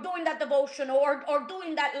 or doing that devotion, or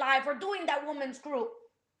doing that live, or doing that woman's group,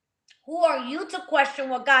 Who are you to question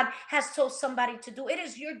what God has told somebody to do? It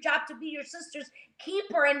is your job to be your sister's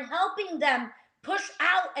keeper and helping them push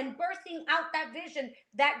out and birthing out that vision,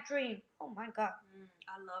 that dream. Oh my God.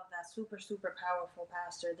 I love that. Super, super powerful,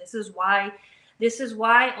 Pastor. This is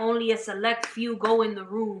why only a select few go in the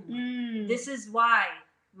room. This is why,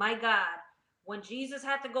 my God, when Jesus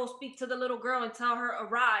had to go speak to the little girl and tell her,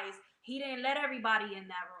 arise, he didn't let everybody in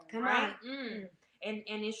that room. Come right? on. And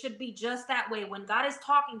it should be just that way. When God is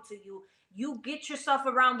talking to you, you get yourself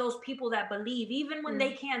around those people that believe, even when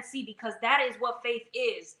they can't see, because that is what faith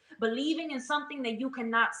is. Believing in something that you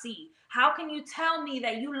cannot see. How can you tell me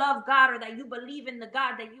that you love God or that you believe in the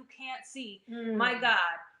God that you can't see? My God.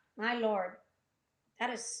 My Lord.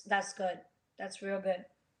 That's good. That's real good.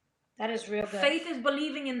 That is real good. Faith is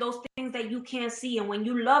believing in those things that you can't see. And when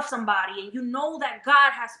you love somebody and you know that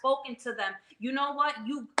God has spoken to them, you know what?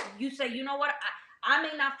 You say, you know what? I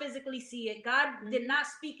may not physically see it. God did not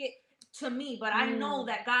speak it to me, but I know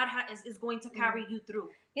that God is going to carry you through.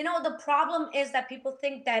 You know, the problem is that people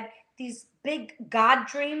think that these big God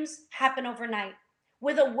dreams happen overnight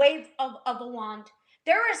with a wave of a wand.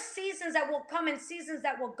 There are seasons that will come and seasons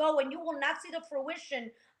that will go, and you will not see the fruition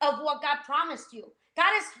of what God promised you.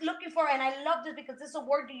 God is looking for, and I love this because this is a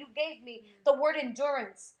word that you gave me, the word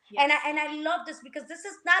endurance. Yes. And I love this because this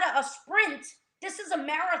is not a sprint. This is a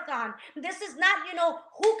marathon. This is not,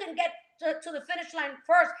 who can get to the finish line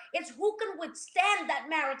first. It's who can withstand that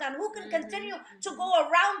marathon, who can continue to go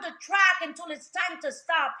around the track until it's time to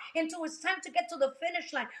stop, until it's time to get to the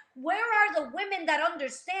finish line. Where are the women that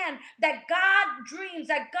understand that God dreams,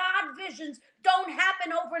 that God visions don't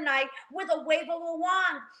happen overnight with a wave of a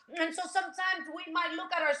wand? And so sometimes we might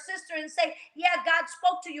look at our sister and say, yeah, God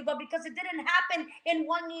spoke to you, but because it didn't happen in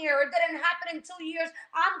 1 year, it didn't happen in 2 years,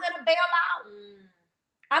 I'm going to bail out.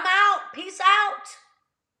 I'm out. Peace out.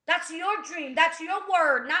 That's your dream. That's your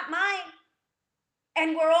word, not mine.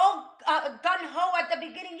 And we're all gung-ho at the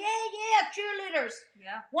beginning. Yeah, cheerleaders.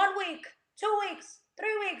 Yeah. 1 week, 2 weeks, 3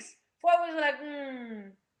 weeks, 4 weeks. We're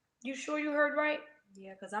like, you sure you heard right?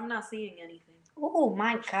 Yeah, because I'm not seeing anything. Oh,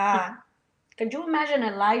 my God. Could you imagine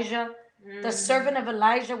Elijah, the servant of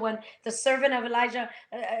Elijah, when the servant of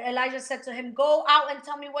Elijah said to him, go out and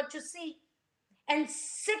tell me what you see. And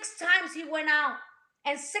 6 times he went out.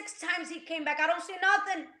 And 6 times he came back. I don't see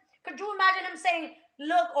nothing. Could you imagine him saying,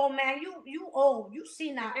 look, old man, you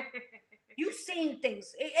see now. You've seen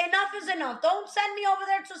things. Enough is enough. Don't send me over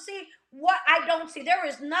there to see what I don't see. There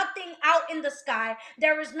is nothing out in the sky.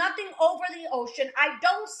 There is nothing over the ocean. I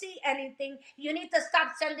don't see anything. You need to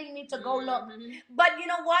stop sending me to go look. But you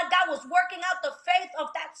know what? God was working out the faith of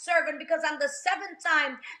that servant, because on the 7th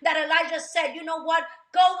time that Elijah said, you know what?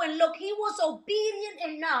 Go and look. He was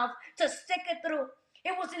obedient enough to stick it through.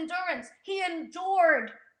 It was endurance. He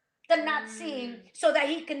endured the not seeing so that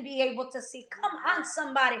he can be able to see. Come on,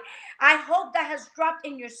 somebody. I hope that has dropped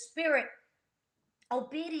in your spirit.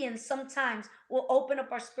 Obedience sometimes will open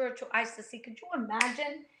up our spiritual eyes to see. Could you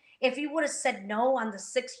imagine if he would have said no on the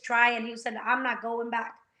 6th try and he said, I'm not going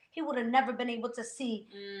back? He would have never been able to see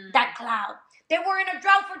that cloud. They were in a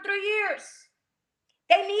drought for 3 years.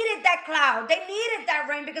 They needed that cloud. They needed that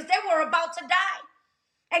rain because they were about to die.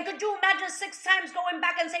 And could you imagine 6 times going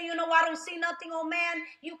back and saying, you know, I don't see nothing, oh man,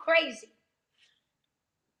 you crazy.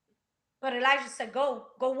 But Elijah said, go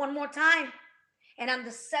 1 more time. And on the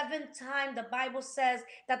 7th time, the Bible says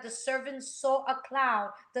that the servant saw a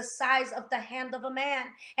cloud the size of the hand of a man.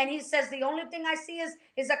 And he says, the only thing I see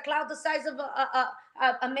is a cloud the size of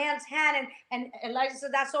a man's hand. And Elijah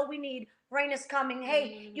said, that's all we need. Rain is coming.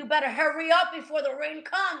 Hey, you better hurry up before the rain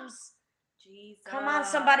comes. Jesus. Come on,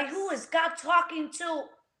 somebody. Who is God talking to?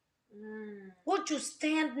 Would you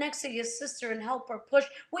stand next to your sister and help her push?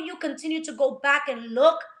 Will you continue to go back and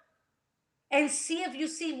look and see if you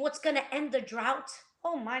see what's going to end the drought?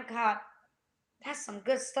 Oh my God. That's some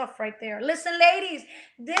good stuff right there. Listen, ladies,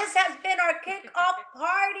 this has been our kickoff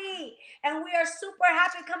party, and we are super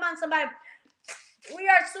happy. Come on, somebody. We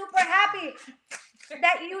are super happy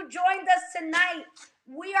that you joined us tonight.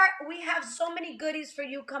 We have so many goodies for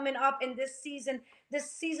you coming up in this season.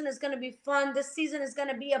 This season is going to be fun. This season is going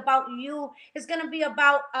to be about you. It's going to be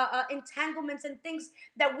about entanglements and things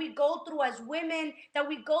that we go through as women, that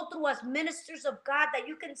we go through as ministers of God, that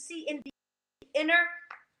you can see in the inner.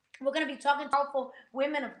 We're going to be talking to powerful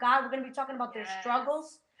women of God. We're going to be talking about their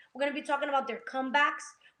struggles. We're going to be talking about their comebacks.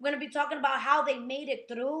 We're going to be talking about how they made it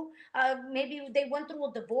through. Maybe they went through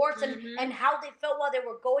a divorce and how they felt while they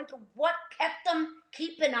were going through, what kept them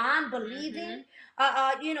keeping on, believing.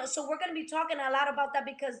 So we're going to be talking a lot about that,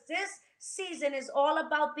 because this season is all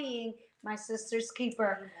about being my sister's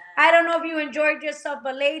keeper. I don't know if you enjoyed yourself,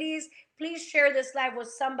 but ladies, Please share this live with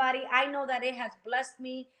somebody. I know that it has blessed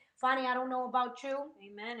me. Fanny, I don't know about you.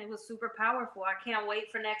 Amen. It was super powerful. I can't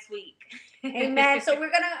wait for next week. Amen. So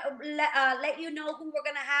we're going to let you know who we're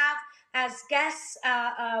going to have as guests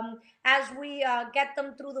as we get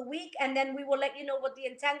them through the week. And then we will let you know what the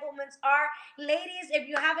entanglements are. Ladies, if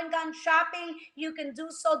you haven't gone shopping, you can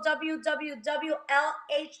do so.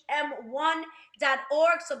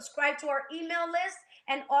 www.lhm1.org. Subscribe to our email list.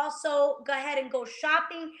 And also go ahead and go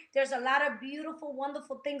shopping. There's a lot of beautiful,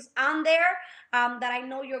 wonderful things on there that I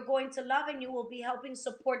know you're going to love, and you will be helping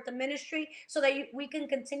support the ministry so that we can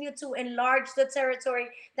continue to enlarge the territory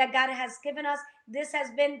that God has given us. This has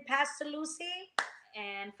been Pastor Lucy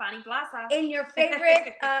and Fanny Plaza in your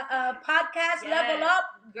favorite podcast, Level Up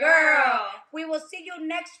Girl. We will see you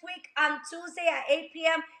next week on Tuesday at 8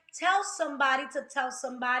 p.m. Tell somebody to tell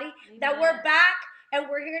somebody that we're back. And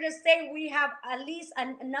we're here to stay. We have at least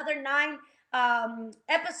another 9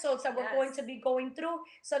 episodes that we're going to be going through.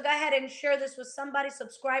 So go ahead and share this with somebody.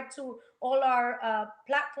 Subscribe to all our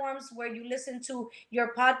platforms where you listen to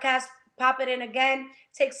your podcast. Pop it in again.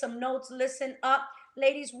 Take some notes. Listen up.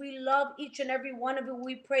 Ladies, we love each and every one of you.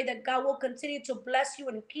 We pray that God will continue to bless you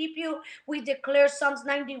and keep you. We declare Psalms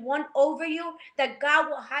 91 over you, that God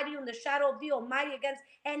will hide you in the shadow of the Almighty against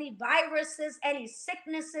any viruses, any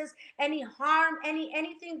sicknesses, any harm,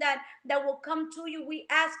 anything that will come to you. We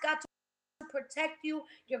ask God to protect you.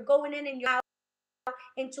 You're going in and you're out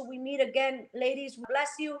until we meet again. Ladies,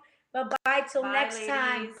 bless you. Bye-bye till next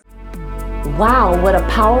time. Wow, what a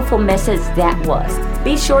powerful message that was.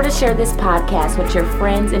 Be sure to share this podcast with your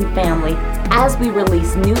friends and family as we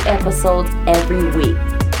release new episodes every week.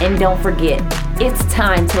 And don't forget, it's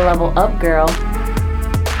time to level up, girl.